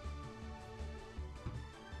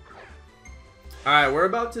 Alright, we're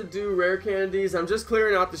about to do rare candies. I'm just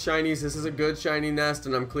clearing out the shinies. This is a good shiny nest,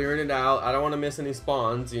 and I'm clearing it out. I don't want to miss any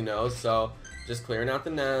spawns, you know, so just clearing out the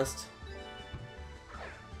nest.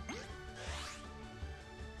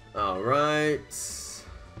 Alright.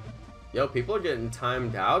 Yo, people are getting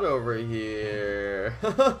timed out over here.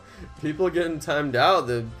 People are getting timed out.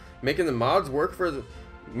 They're making the mods work for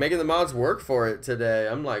it today.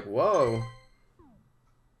 I'm like, whoa.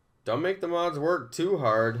 Don't make the mods work too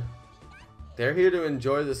hard. They're here to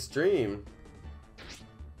enjoy the stream.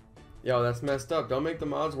 Yo, that's messed up. Don't make the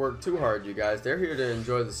mods work too hard, you guys. They're here to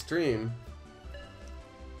enjoy the stream.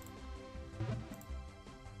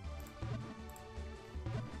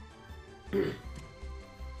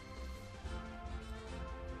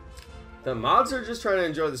 The mods are just trying to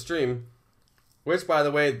enjoy the stream. Which, by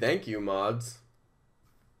the way, thank you, mods.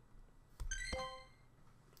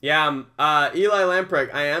 Yeah, Eli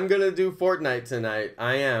Lamprecht, I am gonna do Fortnite tonight.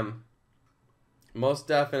 I am. Most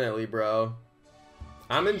definitely, bro.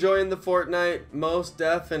 I'm enjoying the Fortnite, most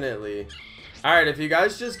definitely. Alright, if you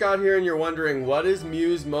guys just got here and you're wondering what is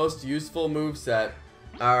Mew's most useful moveset,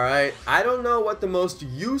 alright, I don't know what the most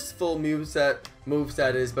useful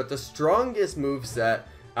moveset is, but the strongest moveset,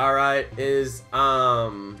 alright, is,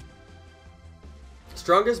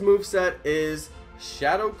 strongest moveset is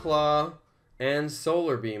Shadow Claw and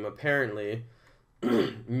Solar Beam, apparently.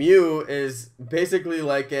 Mew is basically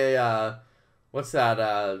like a, what's that,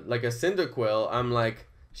 like a Cyndaquil. I'm like,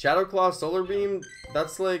 Shadow Claw, Solar Beam,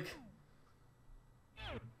 that's like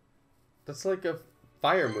a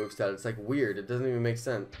fire moveset. It's like weird. It doesn't even make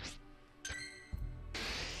sense.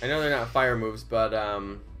 I know they're not fire moves, but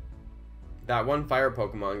that one fire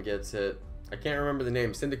Pokemon gets it. I can't remember the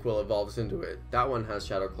name. Cyndaquil evolves into it. That one has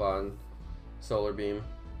Shadow Claw and Solar Beam.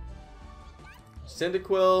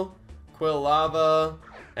 Cyndaquil, Quilava,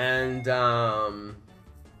 and can't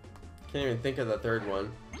even think of the third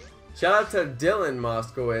one. Shout out to Dylan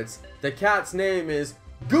Moskowitz. The cat's name is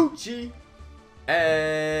Gucci.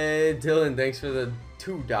 Hey Dylan, thanks for the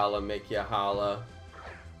 $2 make ya holla.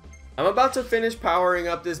 I'm about to finish powering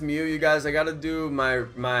up this Mew, you guys. I gotta do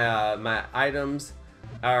my items.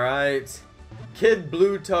 Alright. Kid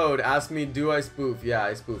Blue Toad asked me, do I spoof? Yeah,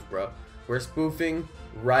 I spoof, bro. We're spoofing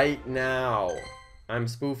right now. I'm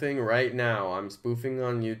spoofing right now. I'm spoofing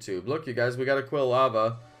on YouTube. Look, you guys, we got a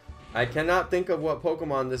Quilava. I cannot think of what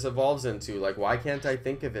Pokemon this evolves into. Like, why can't I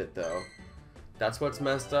think of it, though? That's what's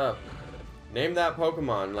messed up. Name that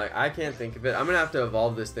Pokemon. Like, I can't think of it. I'm gonna have to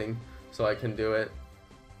evolve this thing so I can do it.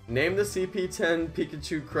 Name the CP10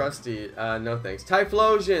 Pikachu Krusty. No thanks.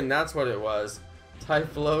 Typhlosion, that's what it was.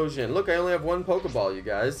 Typhlosion. Look, I only have one Pokeball, you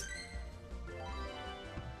guys.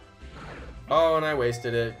 Oh, and I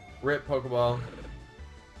wasted it. Rip Pokeball.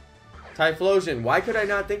 Typhlosion. Why could I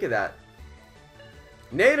not think of that?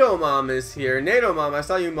 NATO Mom is here. NATO Mom, I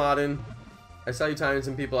saw you modding. I saw you timing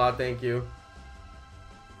some people out. Thank you.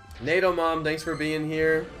 NATO Mom, thanks for being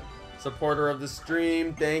here. Supporter of the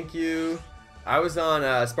stream. Thank you. I was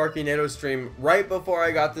on Sparky Nato's stream right before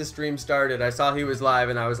I got this stream started. I saw he was live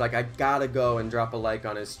and I was like, I gotta go and drop a like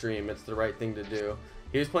on his stream. It's the right thing to do.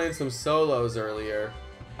 He was playing some solos earlier.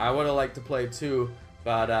 I would have liked to play too,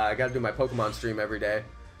 but I gotta do my Pokemon stream every day.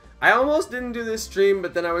 I almost didn't do this stream,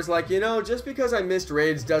 but then I was like, you know, just because I missed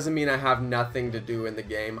raids doesn't mean I have nothing to do in the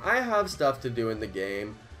game. I have stuff to do in the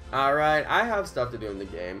game. Alright, I have stuff to do in the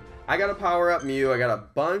game. I gotta power up Mew. I got a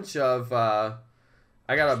bunch of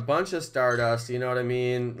Stardust, you know what I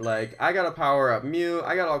mean? Like, I gotta power up Mew.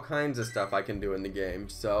 I got all kinds of stuff I can do in the game.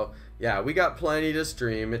 So, yeah, we got plenty to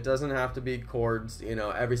stream. It doesn't have to be cords, you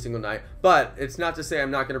know, every single night. But it's not to say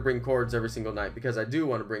I'm not gonna bring cords every single night, because I do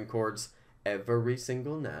want to bring cords every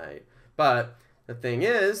single night. But the thing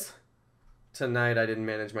is, tonight I didn't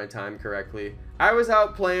manage my time correctly. I was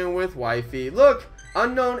out playing with wifey. Look,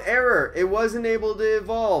 unknown error. It wasn't able to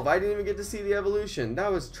evolve. I didn't even get to see the evolution.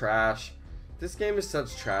 That was trash. This game is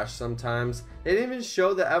such trash sometimes. It didn't even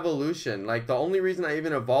show the evolution. Like, the only reason I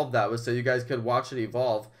even evolved that was so you guys could watch it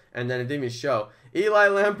evolve, and then it didn't even show. Eli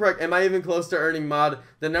Lamprecht, am I even close to earning mod?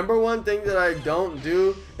 The number one thing that I don't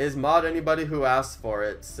do is mod anybody who asks for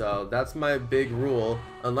it. So that's my big rule.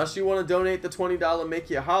 Unless you want to donate the $20 make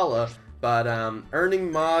you holla. But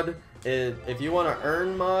earning mod, if you want to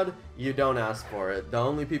earn mod, you don't ask for it. The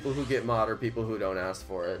only people who get mod are people who don't ask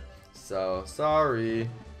for it. So, sorry.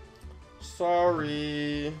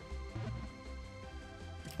 Sorry.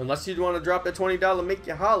 Unless you'd want to drop the $20 make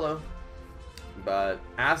you holla. But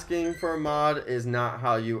asking for mod is not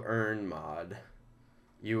how you earn mod.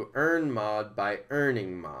 You earn mod by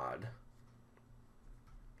earning mod.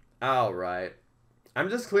 Alright. I'm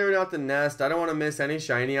just clearing out the nest. I don't want to miss any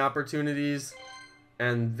shiny opportunities.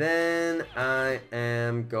 And then I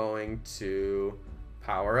am going to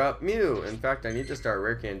power up Mew. In fact, I need to start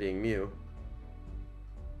rare candying Mew.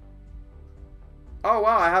 Oh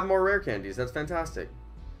wow, I have more rare candies. That's fantastic.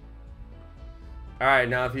 Alright,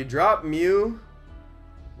 now if you drop Mew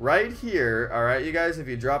right here, alright you guys, if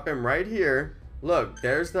you drop him right here, look,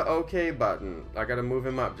 there's the OK button. I gotta move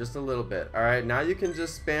him up just a little bit. Alright, now you can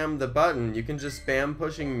just spam the button. You can just spam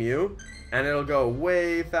pushing Mew, and it'll go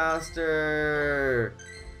way faster.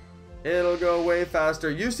 It'll go way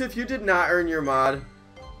faster. Yusuf, you did not earn your mod.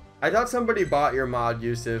 I thought somebody bought your mod,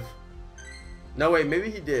 Yusuf. No, wait,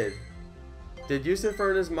 maybe he did. Did Yusuf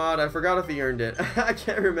earn his mod? I forgot if he earned it. I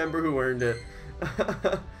can't remember who earned it.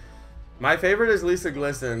 My favorite is Lisa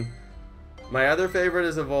Glisson. My other favorite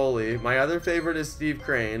is Evoli. My other favorite is Steve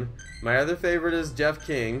Crane. My other favorite is Jeff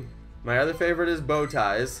King. My other favorite is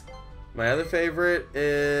Bowties. My other favorite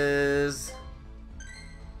is...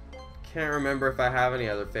 Can't remember if I have any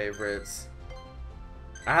other favorites.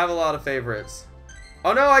 I have a lot of favorites.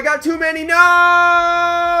 Oh no, I got too many. No!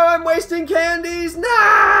 I'm wasting candies. No!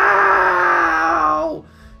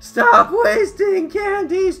 Stop wasting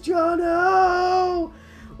candies, Jonno!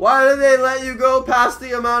 Why do they let you go past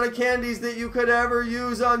the amount of candies that you could ever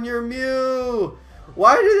use on your Mew?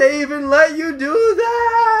 Why do they even let you do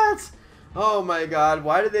that? Oh my god,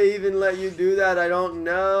 why do they even let you do that? I don't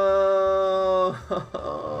know.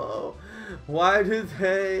 Why do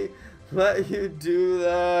they let you do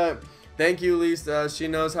that? Thank you, Lisa. She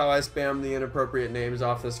knows how I spam the inappropriate names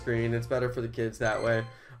off the screen. It's better for the kids that way.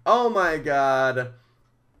 Oh my god.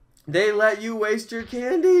 They let you waste your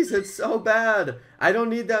candies. It's so bad. I don't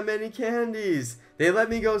need that many candies. They let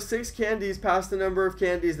me go 6 candies past the number of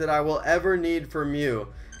candies that I will ever need for Mew.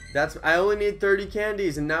 I only need 30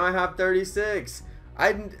 candies and now I have 36.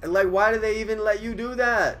 Why do they even let you do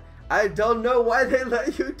that? I don't know why they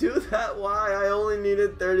let you do that. Why? I only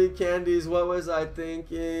needed 30 candies. What was I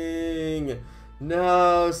thinking?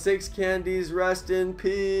 No, 6 candies. Rest in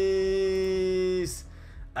peace.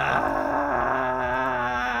 Ah,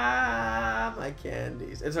 my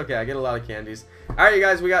candies. It's okay. I get a lot of candies. All right, you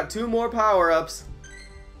guys. We got 2 more power-ups.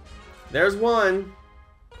 There's one.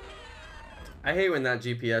 I hate when that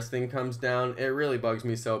GPS thing comes down. It really bugs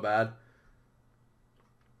me so bad.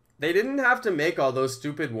 They didn't have to make all those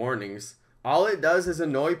stupid warnings. All it does is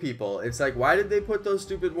annoy people. It's like, why did they put those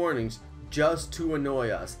stupid warnings? Just to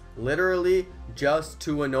annoy us. Literally, just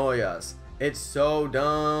to annoy us. It's so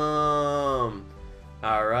dumb.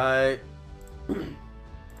 Alright.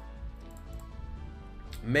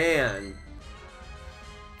 Man.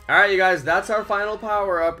 Alright, you guys, that's our final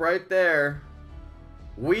power-up right there.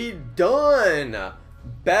 We done!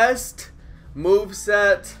 Best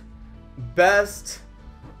moveset. Best...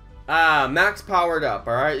 max powered up.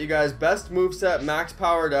 Alright, you guys, best moveset, max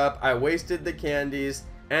powered up. I wasted the candies.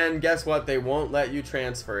 And guess what? They won't let you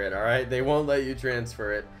transfer it. Alright, they won't let you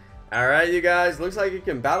transfer it. Alright, you guys, looks like you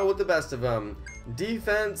can battle with the best of them.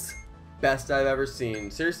 Defense, best I've ever seen.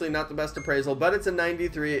 Seriously, not the best appraisal, but it's a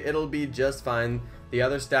 93. It'll be just fine. The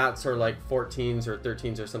other stats are like 14s or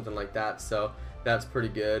 13s or something like that, so that's pretty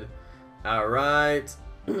good. Alright.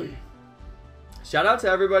 Shout out to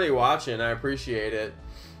everybody watching. I appreciate it.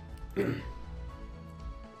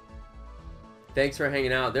 Thanks for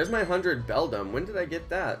hanging out. There's my 100 Beldum. When did I get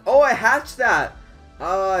that? Oh, I hatched that.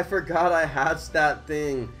 Oh, I forgot I hatched that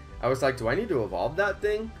thing. I was like, do I need to evolve that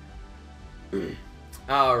thing?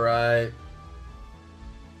 Alright.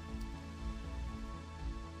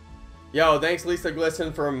 Yo, thanks Lisa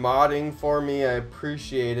Glisten for modding for me. I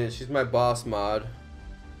appreciate it. She's my boss mod.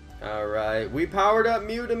 Alright. We powered up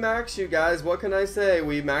Mew to max, you guys. What can I say?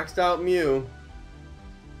 We maxed out Mew.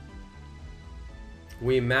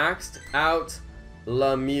 We maxed out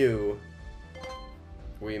Mew.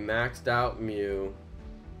 We maxed out Mew.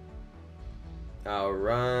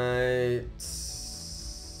 Alright.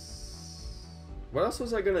 What else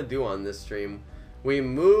was I gonna do on this stream? We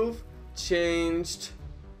changed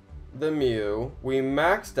the Mew. We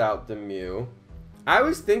maxed out the Mew. I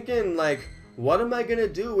was thinking, like, what am I gonna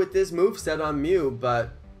do with this moveset on Mew, but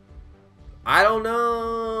I don't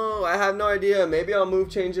know. I have no idea. Maybe I'll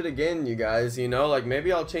change it again, you guys, you know? Like,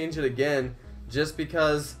 maybe I'll change it again just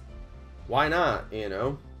because why not, you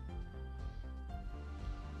know?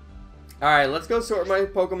 Alright, let's go sort my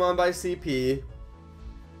Pokemon by CP.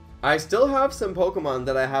 I still have some Pokemon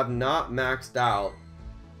that I have not maxed out.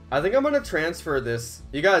 I think I'm going to transfer this.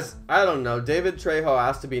 You guys, I don't know. David Trejo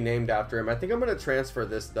asked to be named after him. I think I'm going to transfer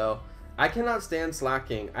this, though. I cannot stand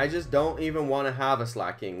Slacking. I just don't even want to have a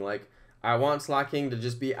Slacking. Like, I want Slacking to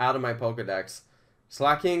just be out of my Pokedex.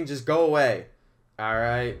 Slacking, just go away.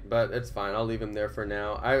 Alright, but it's fine. I'll leave him there for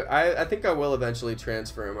now. I think I will eventually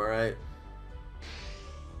transfer him, alright?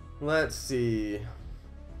 Let's see.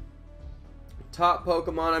 Top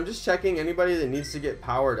Pokemon. I'm just checking anybody that needs to get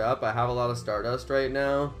powered up. I have a lot of Stardust right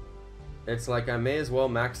now. It's like I may as well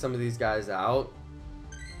max some of these guys out.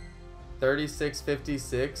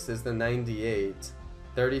 3656 is the 98.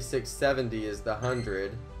 3670 is the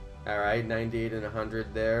 100. Alright, 98 and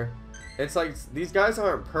 100 there. It's like, these guys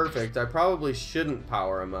aren't perfect. I probably shouldn't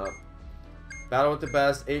power them up. Battle with the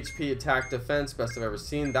best. HP, attack, defense. Best I've ever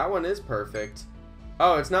seen. That one is perfect.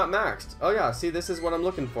 Oh, it's not maxed. Oh yeah, see, this is what I'm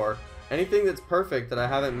looking for. Anything that's perfect that I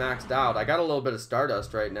haven't maxed out. I got a little bit of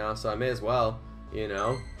Stardust right now, so I may as well, you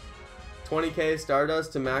know. 20k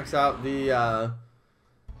Stardust to max out the,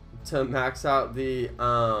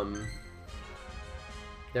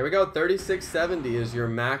 there we go, 3670 is your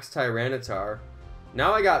max Tyranitar.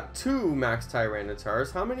 Now I got 2 max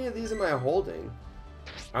Tyranitars. How many of these am I holding?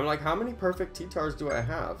 I'm like, how many perfect T-Tars do I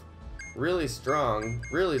have? Really strong,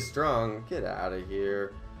 really strong. Get out of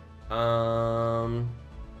here.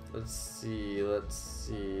 Let's see, let's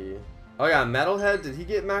see. Oh yeah, Metalhead, did he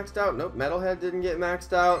get maxed out? Nope, Metalhead didn't get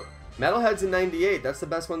maxed out. Metalhead's a 98, that's the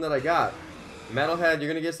best one that I got. Metalhead, you're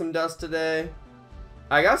gonna get some dust today.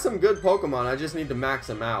 I got some good Pokemon, I just need to max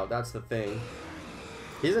them out, that's the thing.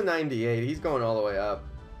 He's a 98, he's going all the way up.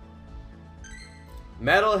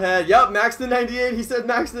 Metalhead, yup, max the 98, he said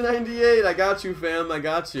max the 98. I got you, fam, I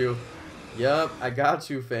got you. Yup, I got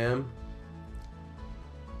you, fam.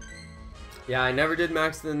 Yeah, I never did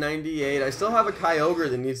max the 98. I still have a Kyogre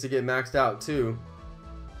that needs to get maxed out, too.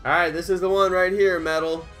 Alright, this is the one right here,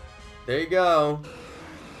 Metal. There you go.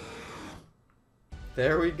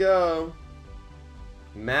 There we go.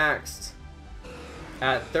 Maxed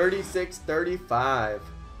at 3635.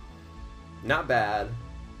 Not bad.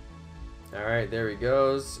 Alright, there he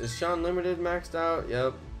goes. Is Sean Limited maxed out?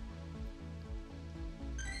 Yep.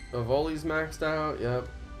 Avoli's maxed out? Yep.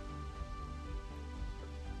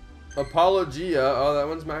 Apologia. Oh, that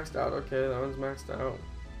one's maxed out. Okay, that one's maxed out.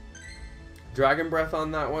 Dragon Breath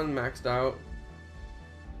on that one, maxed out.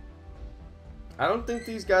 I don't think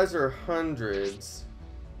these guys are hundreds.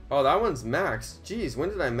 Oh, that one's maxed. Jeez, when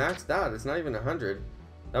did I max that? It's not even 100.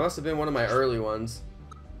 That must have been one of my early ones.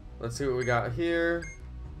 Let's see what we got here.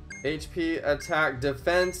 HP, attack,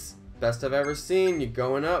 defense. Best I've ever seen. You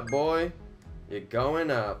going up, boy. You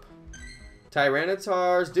going up.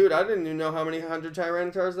 Tyrannotars. Dude, I didn't even know how many 100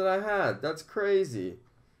 Tyrannotars that I had. That's crazy.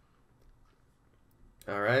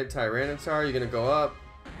 Alright, Tyrannotar, you're going to go up.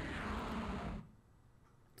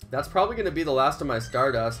 That's probably going to be the last of my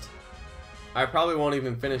Stardust. I probably won't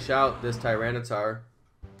even finish out this Tyranitar.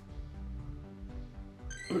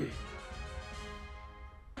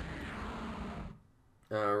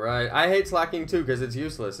 Alright, I hate slacking too because it's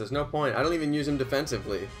useless. There's no point. I don't even use him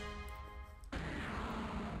defensively.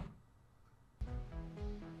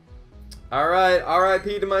 Alright,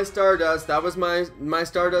 RIP to my Stardust. That was my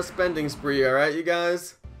Stardust spending spree, alright you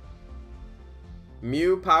guys?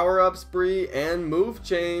 Mew power-up spree and move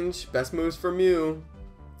change. Best moves for Mew.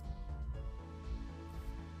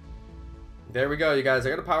 There we go, you guys. I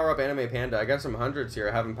gotta power up Anime Panda. I got some hundreds here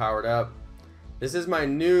I haven't powered up. This is my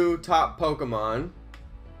new top Pokemon.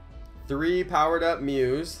 3 powered up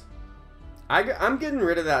Mews. I'm getting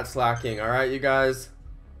rid of that slacking, alright, you guys?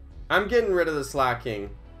 I'm getting rid of the slacking.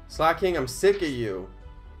 Slacking, I'm sick of you.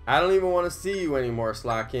 I don't even want to see you anymore,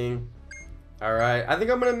 slacking. Alright, I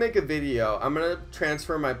think I'm gonna make a video. I'm gonna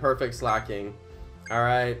transfer my perfect slacking.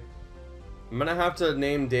 Alright. I'm gonna have to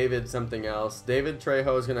name David something else. David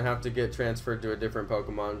Trejo is gonna have to get transferred to a different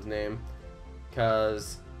Pokemon's name.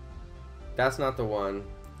 Cause that's not the one.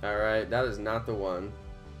 Alright, that is not the one.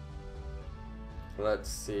 Let's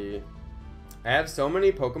see. I have so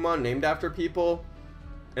many Pokemon named after people,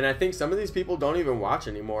 and I think some of these people don't even watch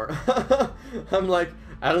anymore. I'm like,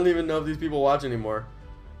 I don't even know if these people watch anymore.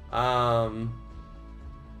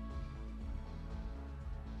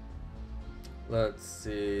 Let's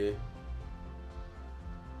see.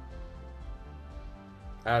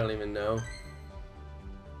 I don't even know.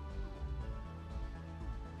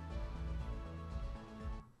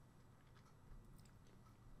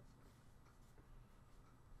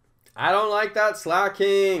 I don't like that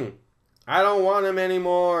slacking. I don't want him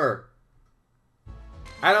anymore.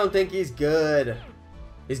 I don't think he's good.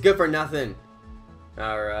 He's good for nothing.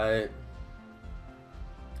 Alright.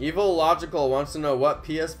 Evil Logical wants to know what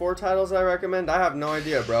PS4 titles I recommend. I have no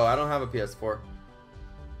idea, bro. I don't have a PS4.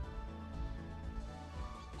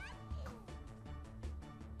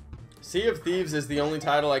 Sea of Thieves is the only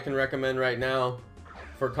title I can recommend right now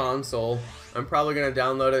for console. I'm probably going to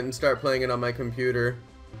download it and start playing it on my computer.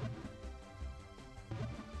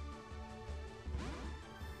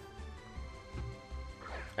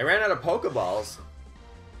 I ran out of Pokeballs.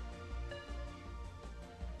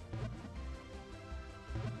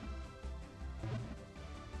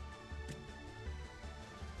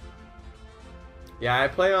 Yeah, I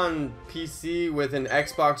play on PC with an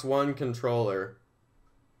Xbox One controller.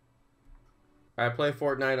 I play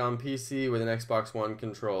Fortnite on PC with an Xbox One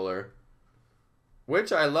controller.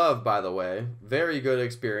 Which I love, by the way. Very good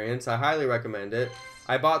experience. I highly recommend it.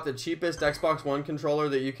 I bought the cheapest Xbox One controller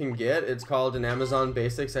that you can get. It's called an Amazon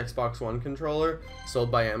Basics Xbox One controller,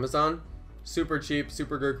 sold by Amazon. Super cheap,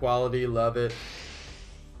 super good quality. Love it.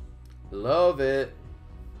 Love it.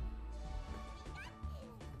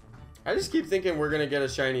 I just keep thinking we're gonna get a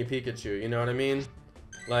shiny Pikachu, you know what I mean?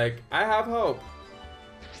 Like, I have hope.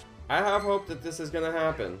 I have hope that this is gonna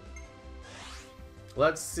happen.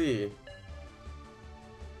 Let's see.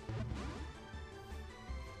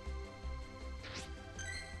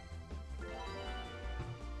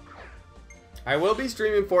 I will be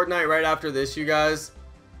streaming Fortnite right after this, you guys.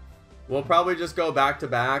 We'll probably just go back to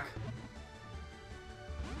back.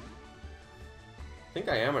 I think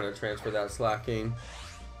I am gonna transfer that slacking.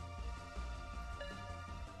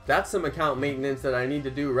 That's some account maintenance that I need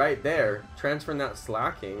to do right there. Transferring that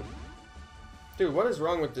slacking. Dude, what is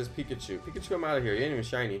wrong with this Pikachu? Pikachu, I'm out of here. You ain't even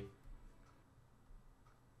shiny.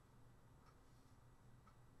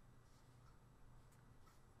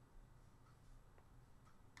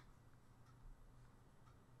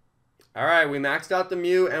 Alright, we maxed out the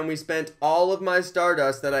Mew and we spent all of my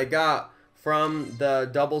Stardust that I got from the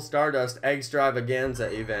Double Stardust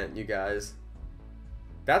Extravaganza event, you guys.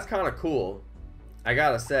 That's kind of cool. I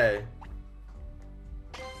gotta say.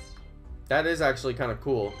 That is actually kind of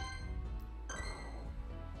cool.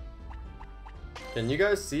 Can you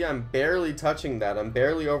guys see? I'm barely touching that. I'm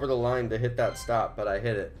barely over the line to hit that stop, but I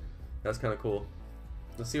hit it. That's kind of cool.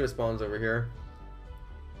 Let's see what spawns over here.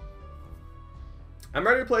 I'm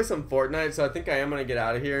ready to play some Fortnite, so I think I am going to get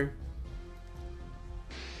out of here.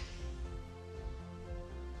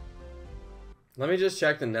 Let me just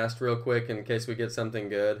check the nest real quick in case we get something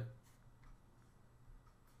good.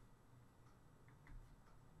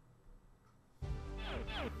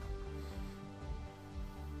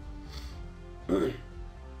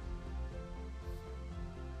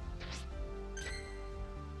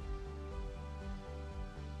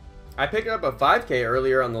 I picked up a 5K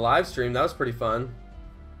earlier on the live stream. That was pretty fun.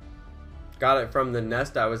 Got it from the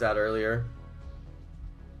nest I was at earlier.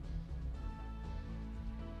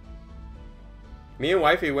 Me and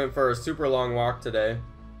wifey went for a super long walk today.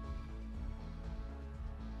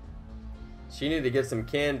 She needed to get some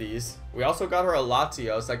candies. We also got her a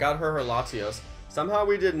Latios. I got her Latios. Somehow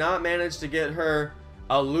we did not manage to get her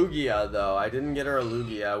a Lugia though. I didn't get her a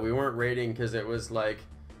Lugia. We weren't raiding because it was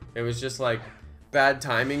just like bad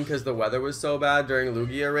timing because the weather was so bad during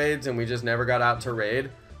Lugia raids and we just never got out to raid.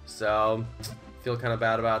 So feel kind of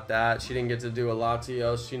bad about that. She didn't get to do a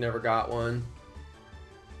Latios. She never got one.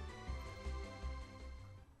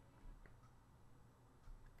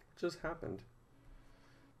 What just happened?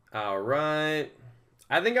 Alright.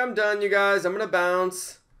 I think I'm done, you guys. I'm gonna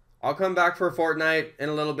bounce. I'll come back for Fortnite in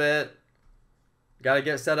a little bit. Gotta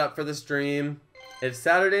get set up for the stream. It's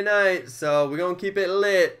Saturday night, so we're gonna keep it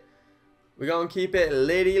lit. We're gonna keep it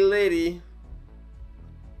litty.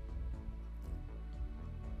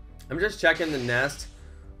 I'm just checking the nest.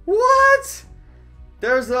 What?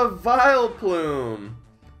 There's a Vileplume.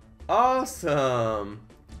 Awesome.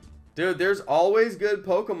 Dude, there's always good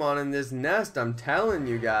Pokemon in this nest, I'm telling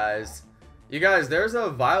you guys. You guys, there's a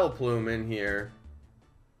Vileplume in here.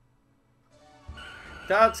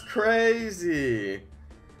 That's crazy.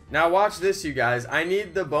 Now watch this, you guys. I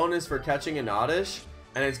need the bonus for catching an Oddish,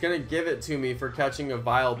 and it's gonna give it to me for catching a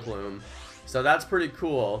Vileplume. So that's pretty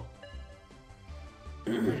cool.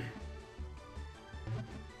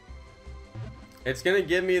 It's gonna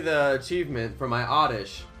give me the achievement for my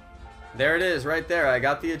Oddish. There it is, right there. I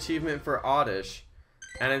got the achievement for Oddish,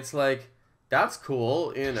 and it's like, that's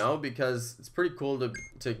cool, you know, because it's pretty cool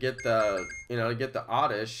to get the, you know, to get the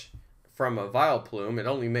Oddish from a Vileplume. It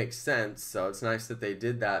only makes sense, so it's nice that they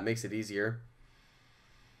did that. It makes it easier.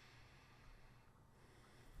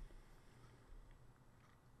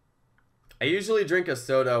 I usually drink a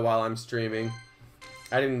soda while I'm streaming.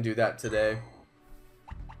 I didn't do that today.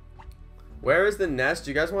 Where is the nest?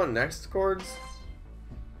 Do you guys want nest cords?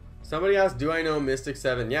 Somebody asked, do I know Mystic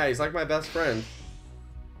 7? Yeah, he's like my best friend.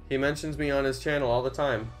 He mentions me on his channel all the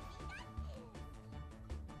time.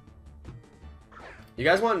 You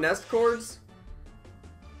guys want nest cords?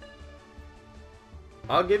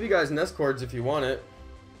 I'll give you guys nest cords if you want it.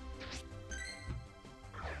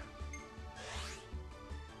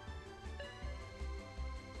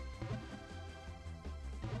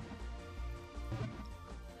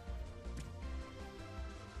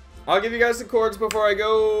 I'll give you guys the cords before I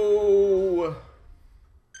go.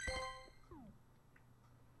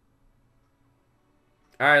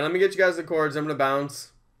 Alright, let me get you guys the cords. I'm going to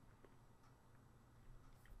bounce.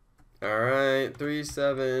 Alright,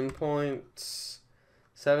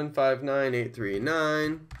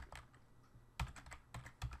 37.759839.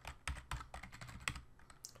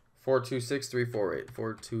 426348.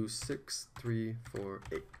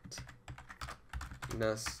 426348.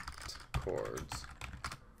 Nest cords.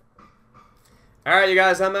 Alright, you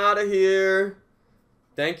guys, I'm out of here.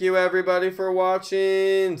 Thank you, everybody, for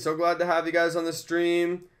watching. So glad to have you guys on the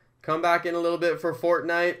stream. Come back in a little bit for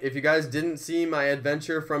Fortnite. If you guys didn't see my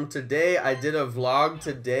adventure from today, I did a vlog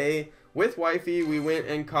today with wifey. We went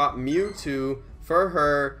and caught Mewtwo for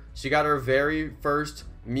her. She got her very first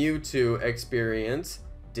Mewtwo experience.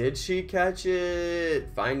 Did she catch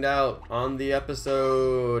it? Find out on the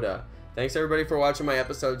episode. Thanks everybody for watching my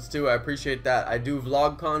episodes too. I appreciate that. I do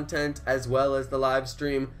vlog content as well as the live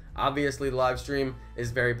stream. Obviously the live stream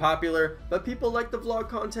is very popular, but people like the vlog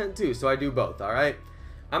content too, so I do both. Alright,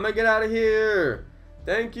 I'm gonna get out of here.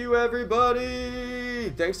 Thank you everybody.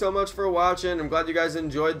 Thanks so much for watching. I'm glad you guys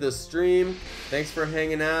enjoyed the stream. Thanks for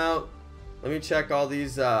hanging out. Let me check all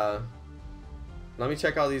these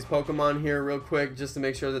Pokemon here real quick just to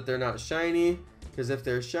make sure that they're not shiny, because if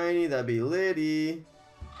they're shiny, that'd be litty.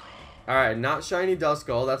 Alright, not shiny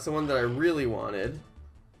Duskull. That's the one that I really wanted.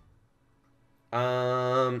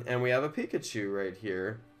 And we have a Pikachu right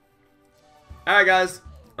here. Alright guys,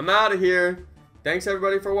 I'm out of here. Thanks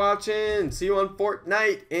everybody for watching. See you on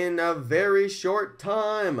Fortnite in a very short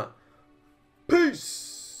time.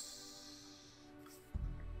 Peace.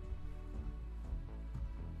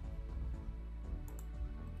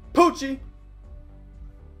 Poochie.